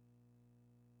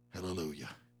 Hallelujah.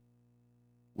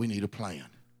 We need a plan.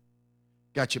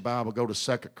 Got your Bible? Go to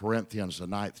 2 Corinthians, the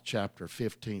 9th chapter,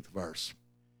 15th verse.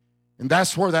 And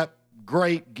that's where that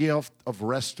great gift of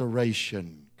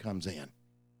restoration comes in.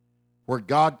 Where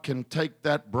God can take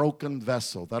that broken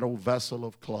vessel, that old vessel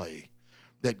of clay,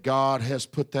 that God has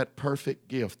put that perfect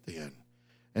gift in,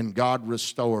 and God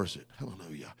restores it.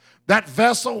 Hallelujah. That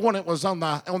vessel, when it was on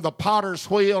the potter's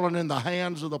wheel and in the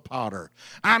hands of the potter,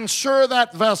 I'm sure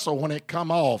that vessel, when it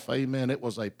come off, amen, it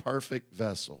was a perfect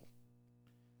vessel.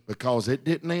 Because it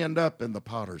didn't end up in the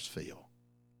potter's field.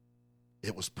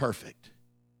 It was perfect.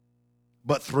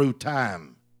 But through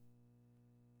time,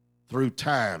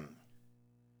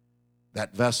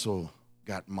 that vessel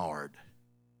got marred.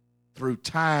 Through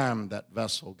time, that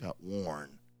vessel got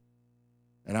worn.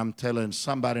 And I'm telling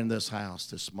somebody in this house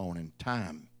this morning,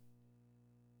 time.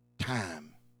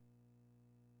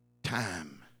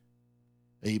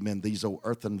 Amen. These old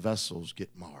earthen vessels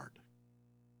get marred.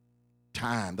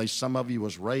 Some of you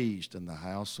was raised in the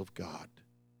house of God.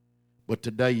 But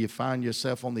today you find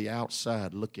yourself on the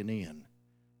outside looking in.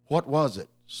 What was it?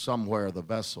 Somewhere the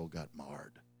vessel got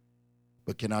marred.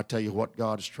 But can I tell you what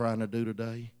God's trying to do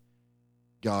today?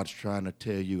 God's trying to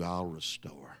tell you, I'll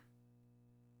restore.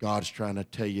 God's trying to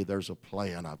tell you there's a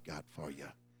plan I've got for you.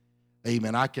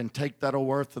 Amen. I can take that old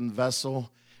earthen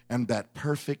vessel, and that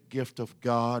perfect gift of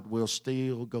God will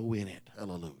still go in it.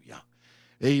 Hallelujah.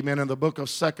 Amen. In the book of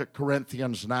 2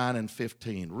 Corinthians 9 and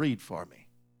 15, read for me.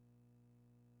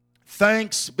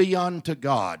 Thanks be unto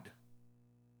God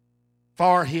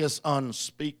for his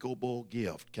unspeakable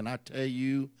gift. Can I tell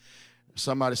you,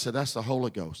 somebody said, that's the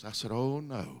Holy Ghost. I said, oh,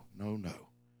 no.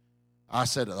 I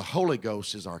said, the Holy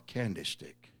Ghost is our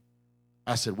candlestick.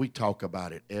 I said, we talk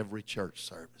about it every church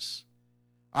service.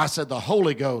 I said, the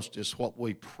Holy Ghost is what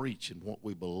we preach and what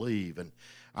we believe. And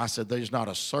I said, there's not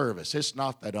a service. It's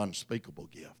not that unspeakable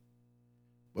gift.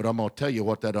 But I'm going to tell you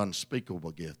what that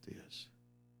unspeakable gift is.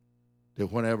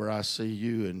 That whenever I see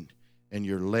you and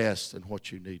you're less than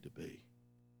what you need to be,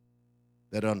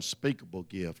 that unspeakable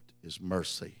gift is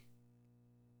mercy.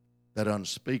 That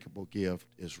unspeakable gift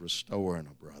is restoring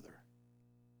a brother.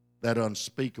 That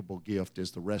unspeakable gift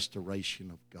is the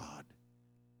restoration of God.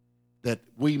 That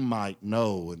we might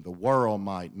know and the world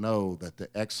might know that the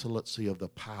excellency of the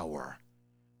power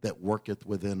that worketh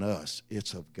within us,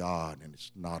 it's of God and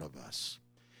it's not of us.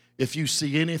 If you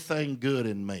see anything good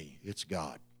in me, it's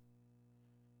God.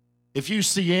 If you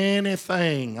see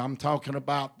anything I'm talking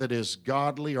about that is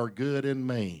godly or good in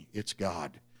me, it's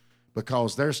God.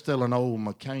 Because there's still an old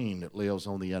McCain that lives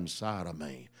on the inside of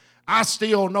me. I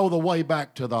still know the way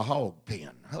back to the hog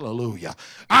pen. Hallelujah.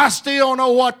 I still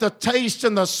know what the taste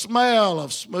and the smell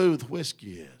of smooth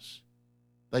whiskey is.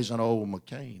 There's an old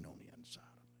McCain on the inside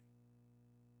of me.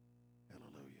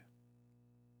 Hallelujah.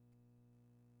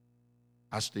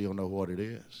 I still know what it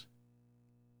is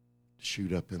to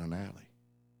shoot up in an alley.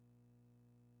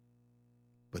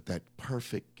 But that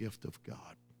perfect gift of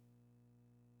God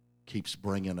keeps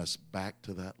bringing us back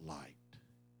to that light.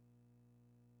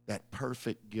 That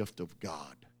perfect gift of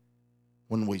God.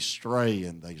 When we stray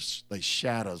and they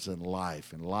shadows in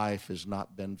life, and life has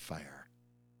not been fair.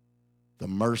 the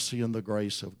mercy and the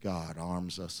grace of God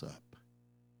arms us up,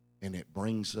 and it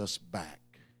brings us back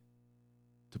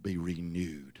to be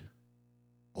renewed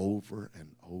over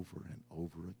and over and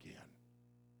over again.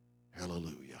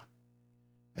 Hallelujah.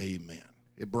 Amen.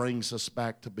 It brings us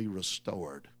back to be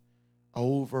restored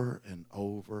over and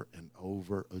over and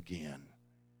over again.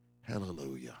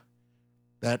 Hallelujah.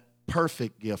 That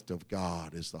perfect gift of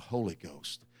God is the Holy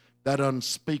Ghost. That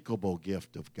unspeakable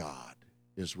gift of God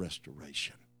is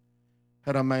restoration.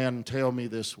 Had a man tell me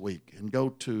this week, and go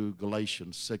to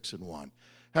Galatians 6:1.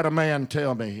 Had a man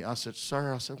tell me, I said,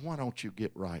 sir, why don't you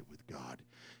get right with God?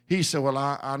 He said, well,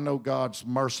 I know God's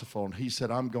merciful. And he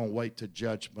said, I'm going to wait to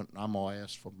judgment, and I'm going to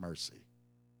ask for mercy.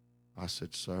 I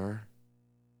said, sir,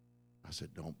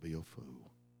 don't be a fool.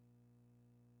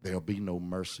 There'll be no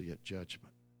mercy at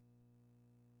judgment.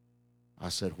 I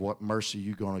said, what mercy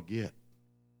you going to get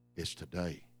is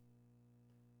today.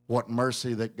 What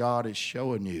mercy that God is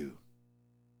showing you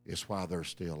is while there's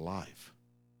still life.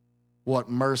 What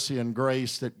mercy and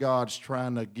grace that God's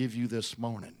trying to give you this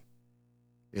morning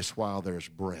is while there's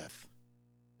breath.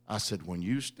 I said, when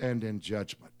you stand in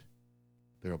judgment,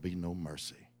 there'll be no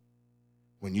mercy.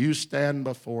 When you stand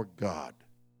before God,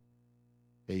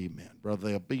 amen, brother,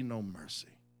 there'll be no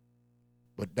mercy.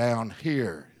 But down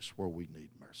here is where we need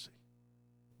mercy.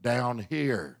 Down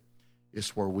here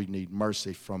is where we need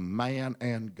mercy from man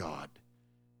and God,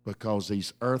 because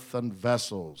these earthen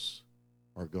vessels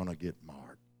are going to get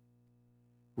marred.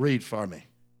 Read for me.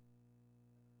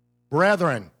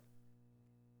 Brethren,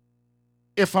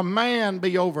 if a man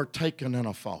be overtaken in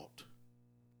a fault,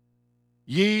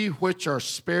 ye which are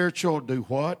spiritual do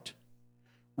what?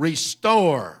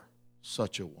 Restore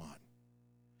such a one.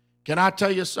 Can I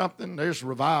tell you something? There's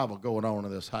revival going on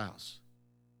in this house.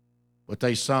 But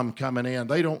there's some coming in,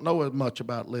 they don't know as much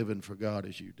about living for God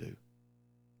as you do.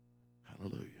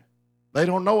 Hallelujah. They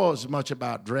don't know as much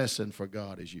about dressing for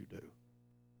God as you do.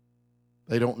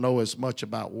 They don't know as much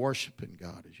about worshiping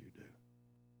God as you do.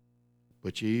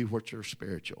 But ye which are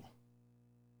spiritual,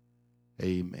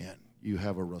 amen, you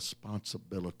have a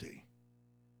responsibility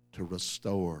to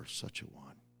restore such a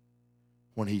one.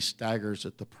 When he staggers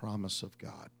at the promise of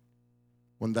God,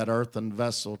 when that earthen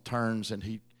vessel turns and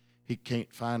he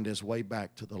can't find his way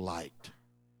back to the light,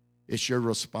 it's your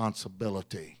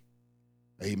responsibility,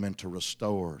 amen, to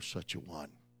restore such a one.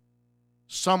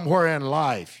 Somewhere in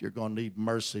life, you're going to need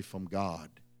mercy from God.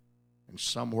 And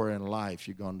somewhere in life,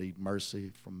 you're going to need mercy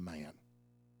from man.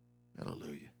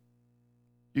 Hallelujah.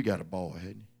 You got a boy,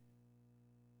 hadn't you?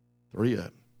 3 of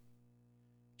them.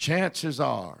 Chances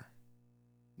are,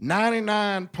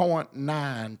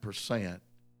 99.9%,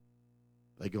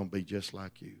 they're going to be just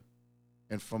like you.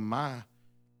 And from my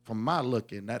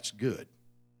looking, that's good.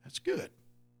 That's good.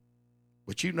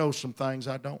 But you know some things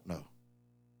I don't know.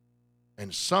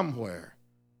 And somewhere,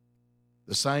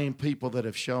 the same people that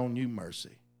have shown you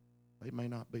mercy, they may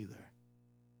not be there.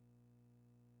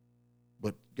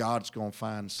 But God's going to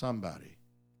find somebody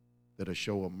that'll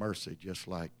show them mercy just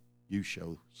like you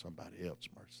show somebody else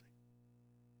mercy.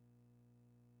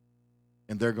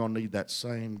 And they're going to need that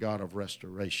same God of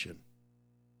restoration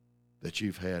that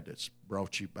you've had that's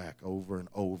brought you back over and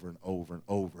over and over and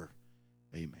over.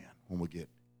 Amen. When we get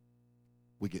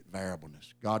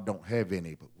variableness. God don't have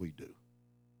any, but we do.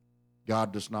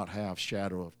 God does not have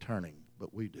shadow of turning,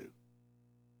 but we do.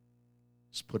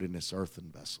 It's put in this earthen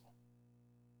vessel.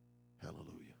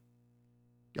 Hallelujah.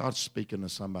 God's speaking to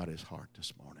somebody's heart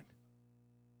this morning.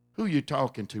 Who are you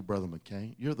talking to, Brother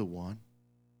McCain? You're the one.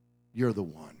 You're the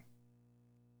one.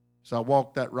 So I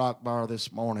walked that rock bar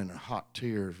this morning and hot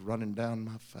tears running down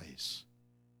my face.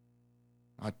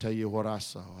 I tell you what I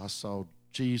saw. I saw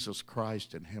Jesus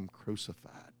Christ and him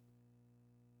crucified.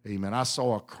 Amen. I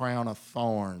saw a crown of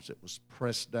thorns that was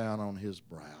pressed down on his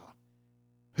brow.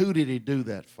 Who did he do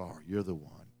that for? You're the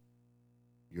one.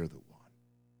 You're the one.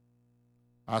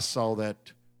 I saw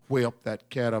that whip, that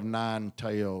cat of 9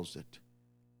 tails that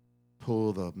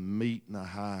pulled the meat and the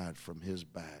hide from his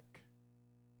back.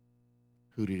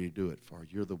 Who did he do it for?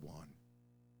 You're the one.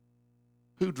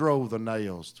 Who drove the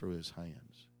nails through his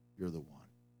hands? You're the one.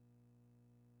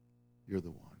 You're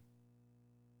the one.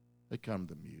 They come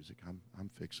to the music. I'm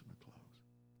fixing to close.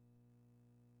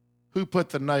 Who put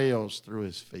the nails through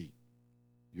his feet?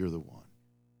 You're the one.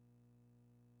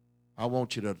 I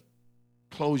want you to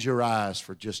close your eyes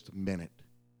for just a minute.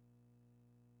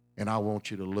 And I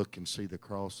want you to look and see the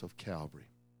cross of Calvary.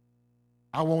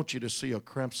 I want you to see a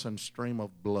crimson stream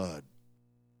of blood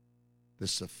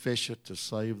that's sufficient to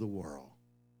save the world.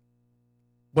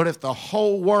 But if the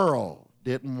whole world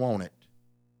didn't want it,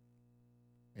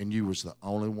 and you was the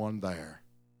only one there,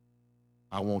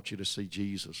 I want you to see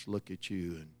Jesus look at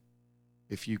you and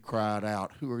if you cried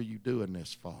out, "Who are you doing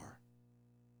this for?"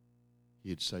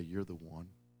 He'd say, "You're the one.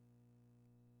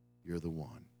 You're the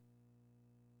one.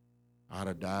 I'd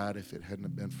have died if it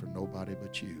hadn't been for nobody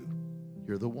but you.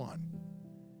 You're the one.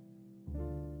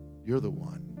 You're the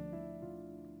one."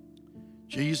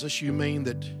 Jesus, you mean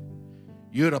that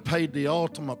you'd have paid the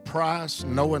ultimate price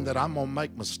knowing that I'm going to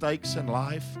make mistakes in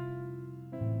life?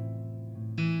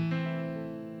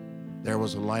 There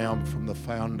was a lamb from the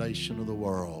foundation of the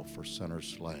world for sinners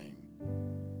slain.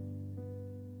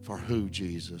 For who,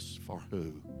 Jesus? For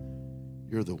who?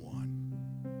 You're the one.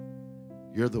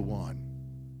 You're the one.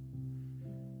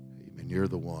 Amen. You're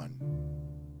the one.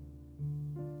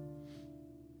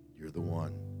 You're the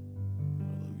one.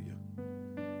 Hallelujah.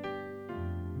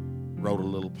 Wrote a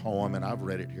little poem, and I've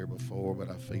read it here before, but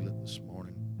I feel it this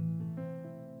morning.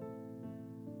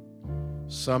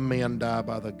 Some men die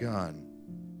by the gun.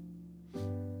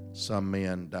 Some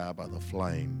men die by the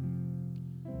flame.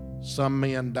 Some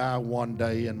men die one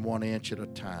day and 1 inch at a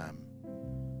time,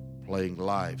 playing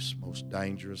life's most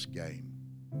dangerous game.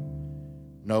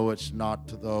 No, it's not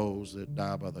to those that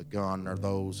die by the gun or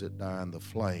those that die in the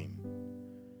flame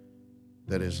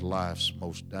that is life's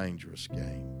most dangerous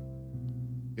game.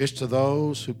 It's to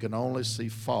those who can only see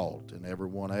fault in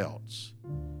everyone else,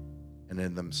 and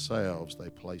in themselves they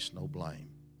place no blame.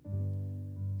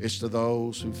 It's to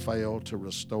those who fail to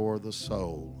restore the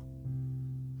soul,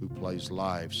 who plays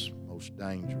life's most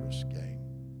dangerous game.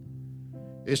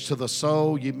 It's to the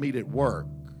soul you meet at work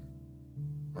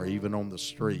or even on the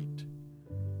street.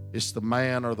 It's the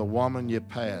man or the woman you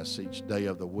pass each day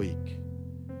of the week,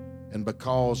 and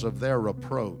because of their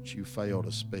reproach you fail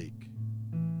to speak.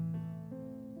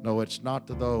 No, it's not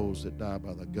to those that die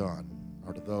by the gun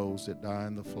or to those that die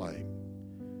in the flame,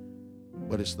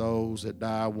 but it's those that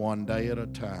die one day at a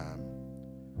time,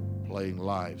 playing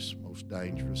life's most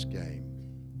dangerous game,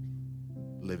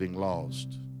 living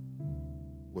lost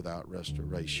without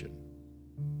restoration.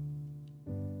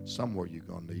 Somewhere you're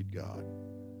going to need God.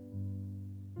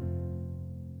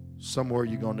 Somewhere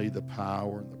you're going to need the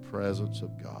power and the presence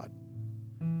of God.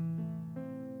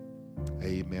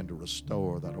 Amen. To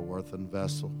restore that earthen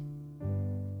vessel.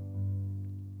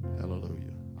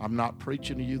 Hallelujah. I'm not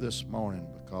preaching to you this morning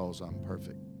because I'm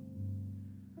perfect.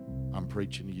 I'm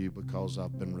preaching to you because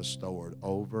I've been restored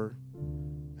over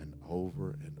and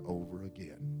over and over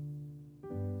again.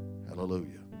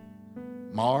 Hallelujah.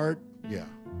 Marred? Yeah.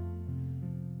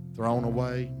 Thrown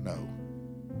away? No.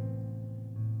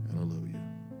 Hallelujah.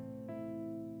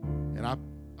 And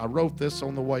I wrote this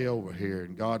on the way over here,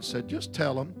 and God said, just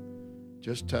tell them.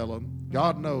 Just tell them.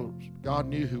 God knows. God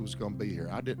knew who was going to be here.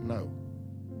 I didn't know.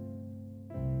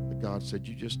 But God said,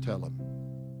 you just tell them.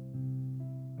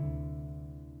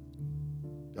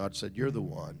 God said, you're the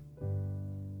one.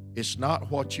 It's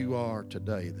not what you are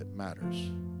today that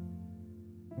matters.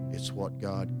 It's what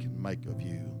God can make of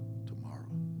you tomorrow.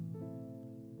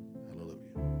 Hallelujah.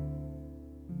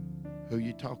 Who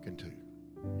you talking to?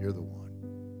 You're the one.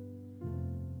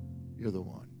 You're the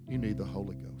one. You need the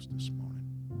Holy Ghost this morning.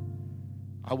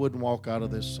 I wouldn't walk out of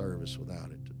this service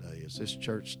without it today. As this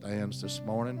church stands this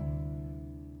morning,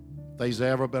 if there's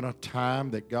ever been a time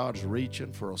that God's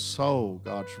reaching for a soul,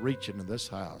 God's reaching in this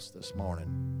house this morning.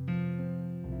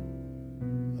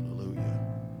 Hallelujah.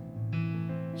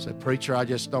 Said, preacher, I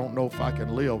just don't know if I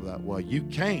can live that way. You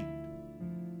can't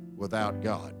without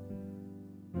God.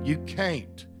 You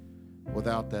can't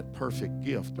without that perfect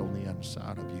gift on the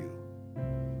inside of you.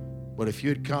 But if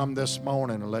you'd come this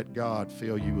morning and let God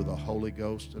fill you with the Holy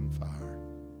Ghost and fire,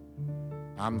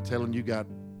 I'm telling you, got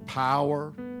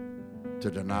power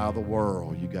to deny the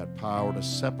world. You got power to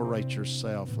separate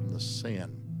yourself from the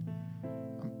sin.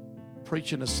 I'm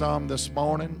preaching to some this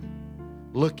morning.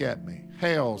 Look at me.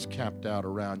 Hell's camped out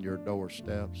around your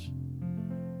doorsteps.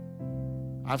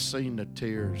 I've seen the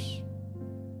tears.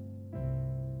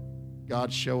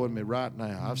 God's showing me right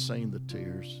now. I've seen the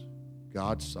tears.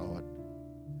 God saw it.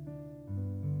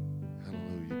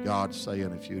 Hallelujah. God's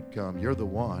saying, if you'd come, you're the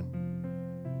one.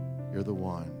 You're the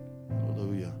one.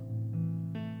 Hallelujah.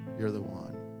 You're the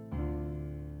one.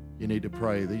 You need to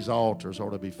pray. These altars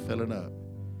ought to be filling up.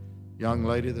 Young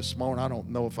lady, this morning, I don't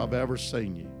know if I've ever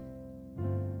seen you.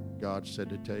 God said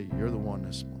to tell you, you're the one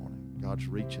this morning. God's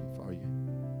reaching for you.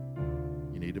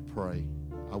 You need to pray.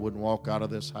 I wouldn't walk out of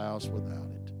this house without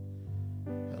it.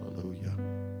 Hallelujah.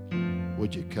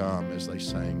 Would you come as they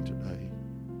sang today?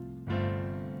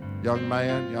 Young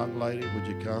man, young lady, would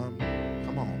you come?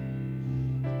 Come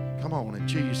on. Come on in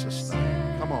Jesus'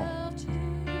 name. Come on.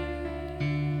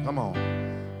 Come on.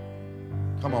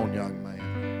 Come on, young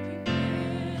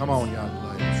man. Come on, young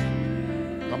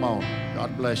lady. Come on.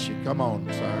 God bless you. Come on,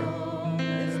 sir.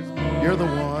 You're the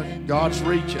one God's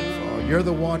reaching for. You're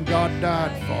the one God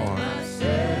died for.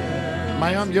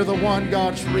 Ma'am, you're the one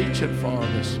God's reaching for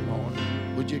this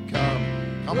morning. Would you come?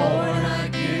 Come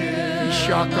on.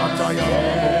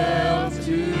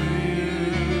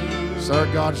 Sir,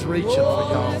 God's reaching for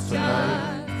y'all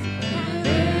tonight.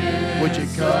 Would you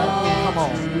come? Come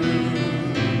on.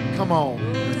 Come on.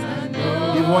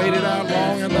 You've waited out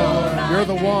long enough. You're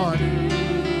the one.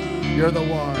 You're the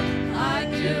one.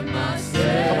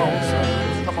 Come on, sir.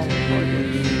 Come on,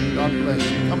 please. God bless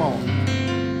you. Come on.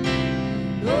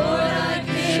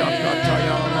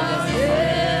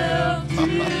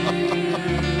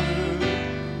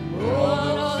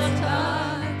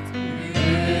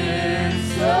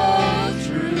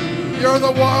 You're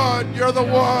the one. You're the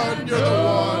one. You're the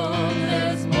one.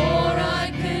 There's more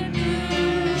I can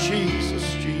do. Jesus,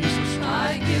 Jesus.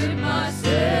 I give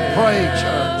myself. Pray,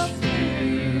 church.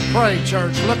 Pray,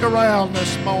 church. Look around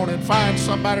this morning. Find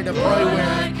somebody to pray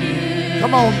with.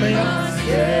 Come on,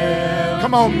 men.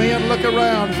 Come on, men. Look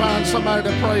around. Find somebody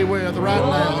to pray with right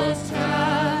now.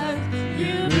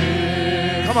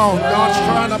 Come on. God's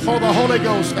trying to pour the Holy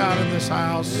Ghost out in this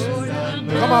house.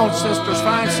 Come on, sisters.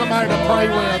 Find somebody to pray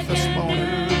with this morning.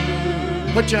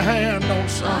 Put your hand on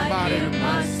somebody.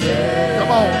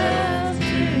 Come on.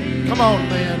 Come on,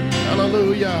 man.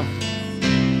 Hallelujah.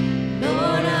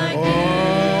 Oh,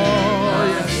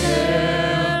 yes.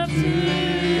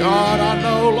 God, I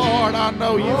know, Lord, I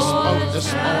know you spoke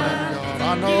this morning, God.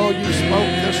 I know you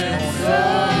spoke this morning.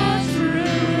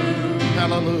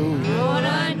 Hallelujah.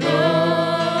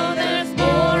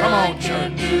 Come on,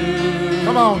 church.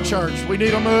 Come on, church. We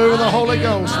need a move of the Holy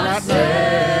Ghost right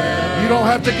now. You don't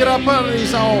have to get up out of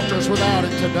these altars without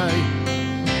it today.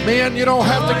 Men, you don't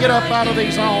have to get up out of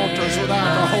these altars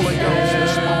without the Holy Ghost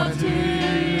this morning.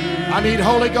 I need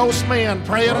Holy Ghost men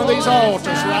praying on these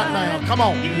altars right now. Come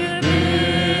on.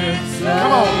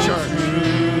 Come on, church.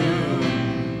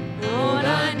 Lord,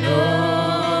 I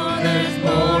know there's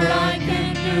more I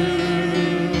can do.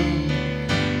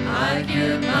 I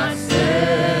give myself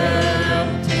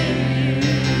to you.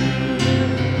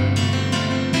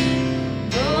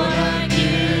 Lord, I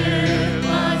give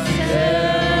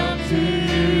myself to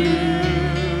you.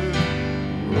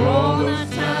 All the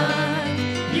time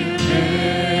you've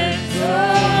been so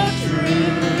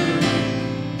true.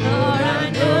 Lord, I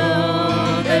know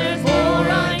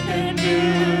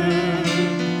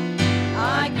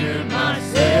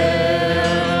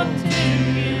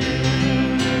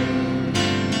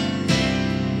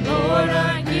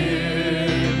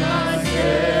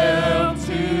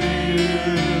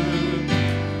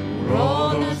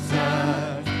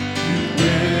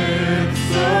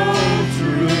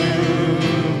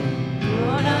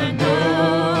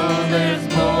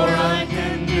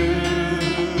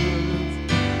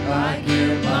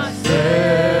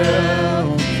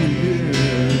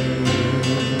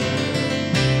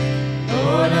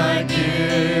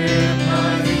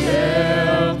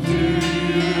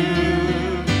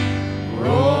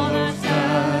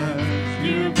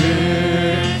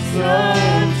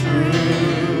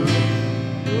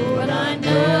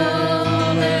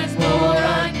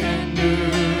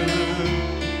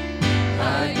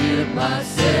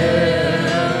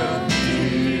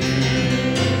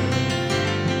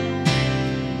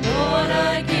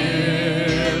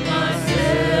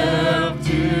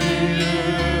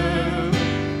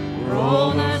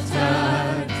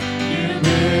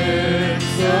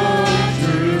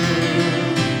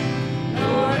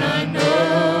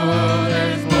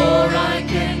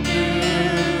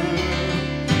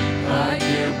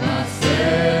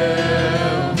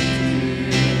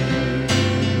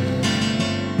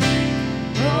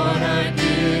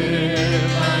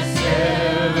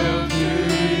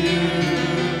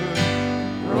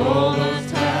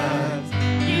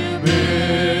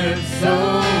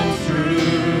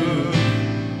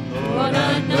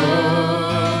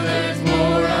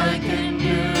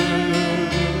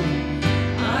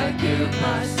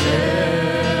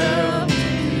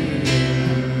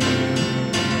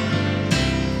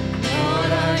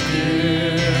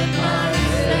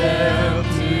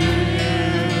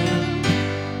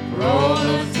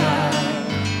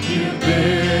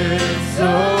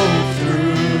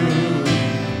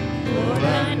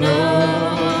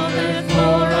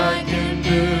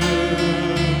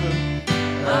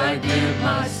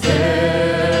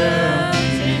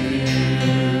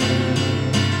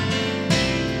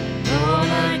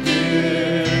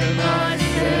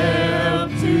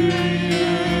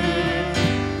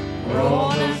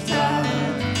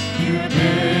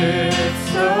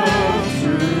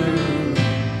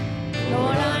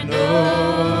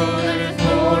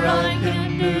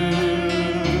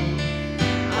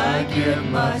give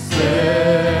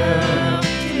myself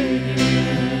to you.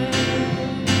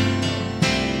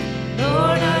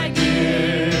 Lord, I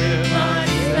give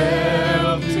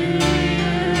myself to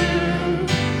you.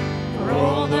 For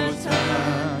all those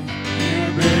times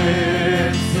you've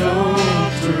been so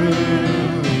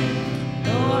true.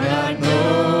 Lord, I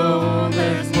know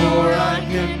there's more I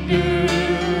can do.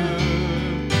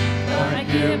 I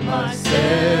give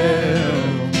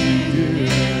myself to you.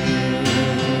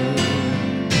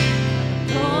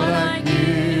 Lord, I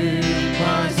give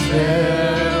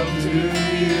myself to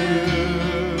you.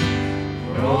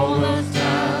 For all those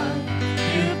times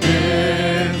you've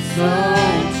been so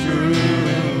true.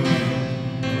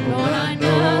 Lord, I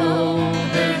know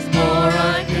there's more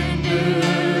I can do.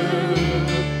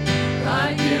 I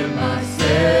give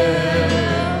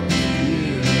myself to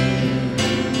you.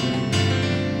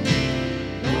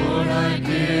 Lord, I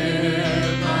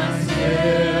give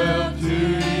myself to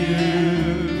you.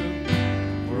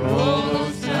 For all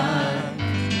those times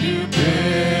you've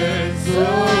been so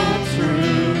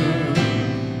true.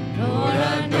 Lord, I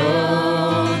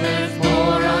know there's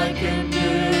more I can do.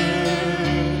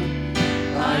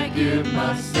 I give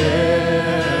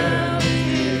myself to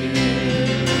you.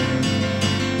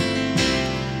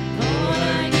 Lord, I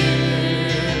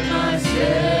give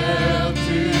myself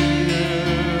to you.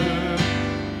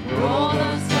 For all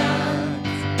those times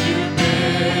you've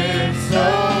been so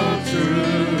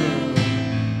true.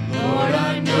 Lord, I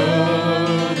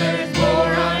know there's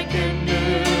more I can do.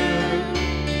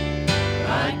 I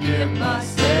give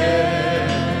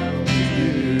myself to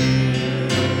you.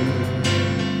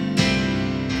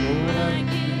 Lord, I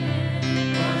give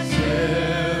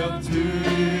myself to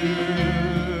you.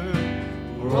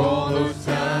 For all those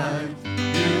times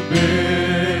you've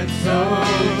been so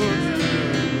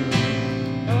true.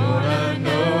 Lord, I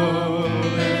know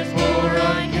there's more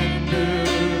I can do.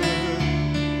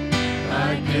 I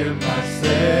give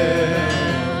myself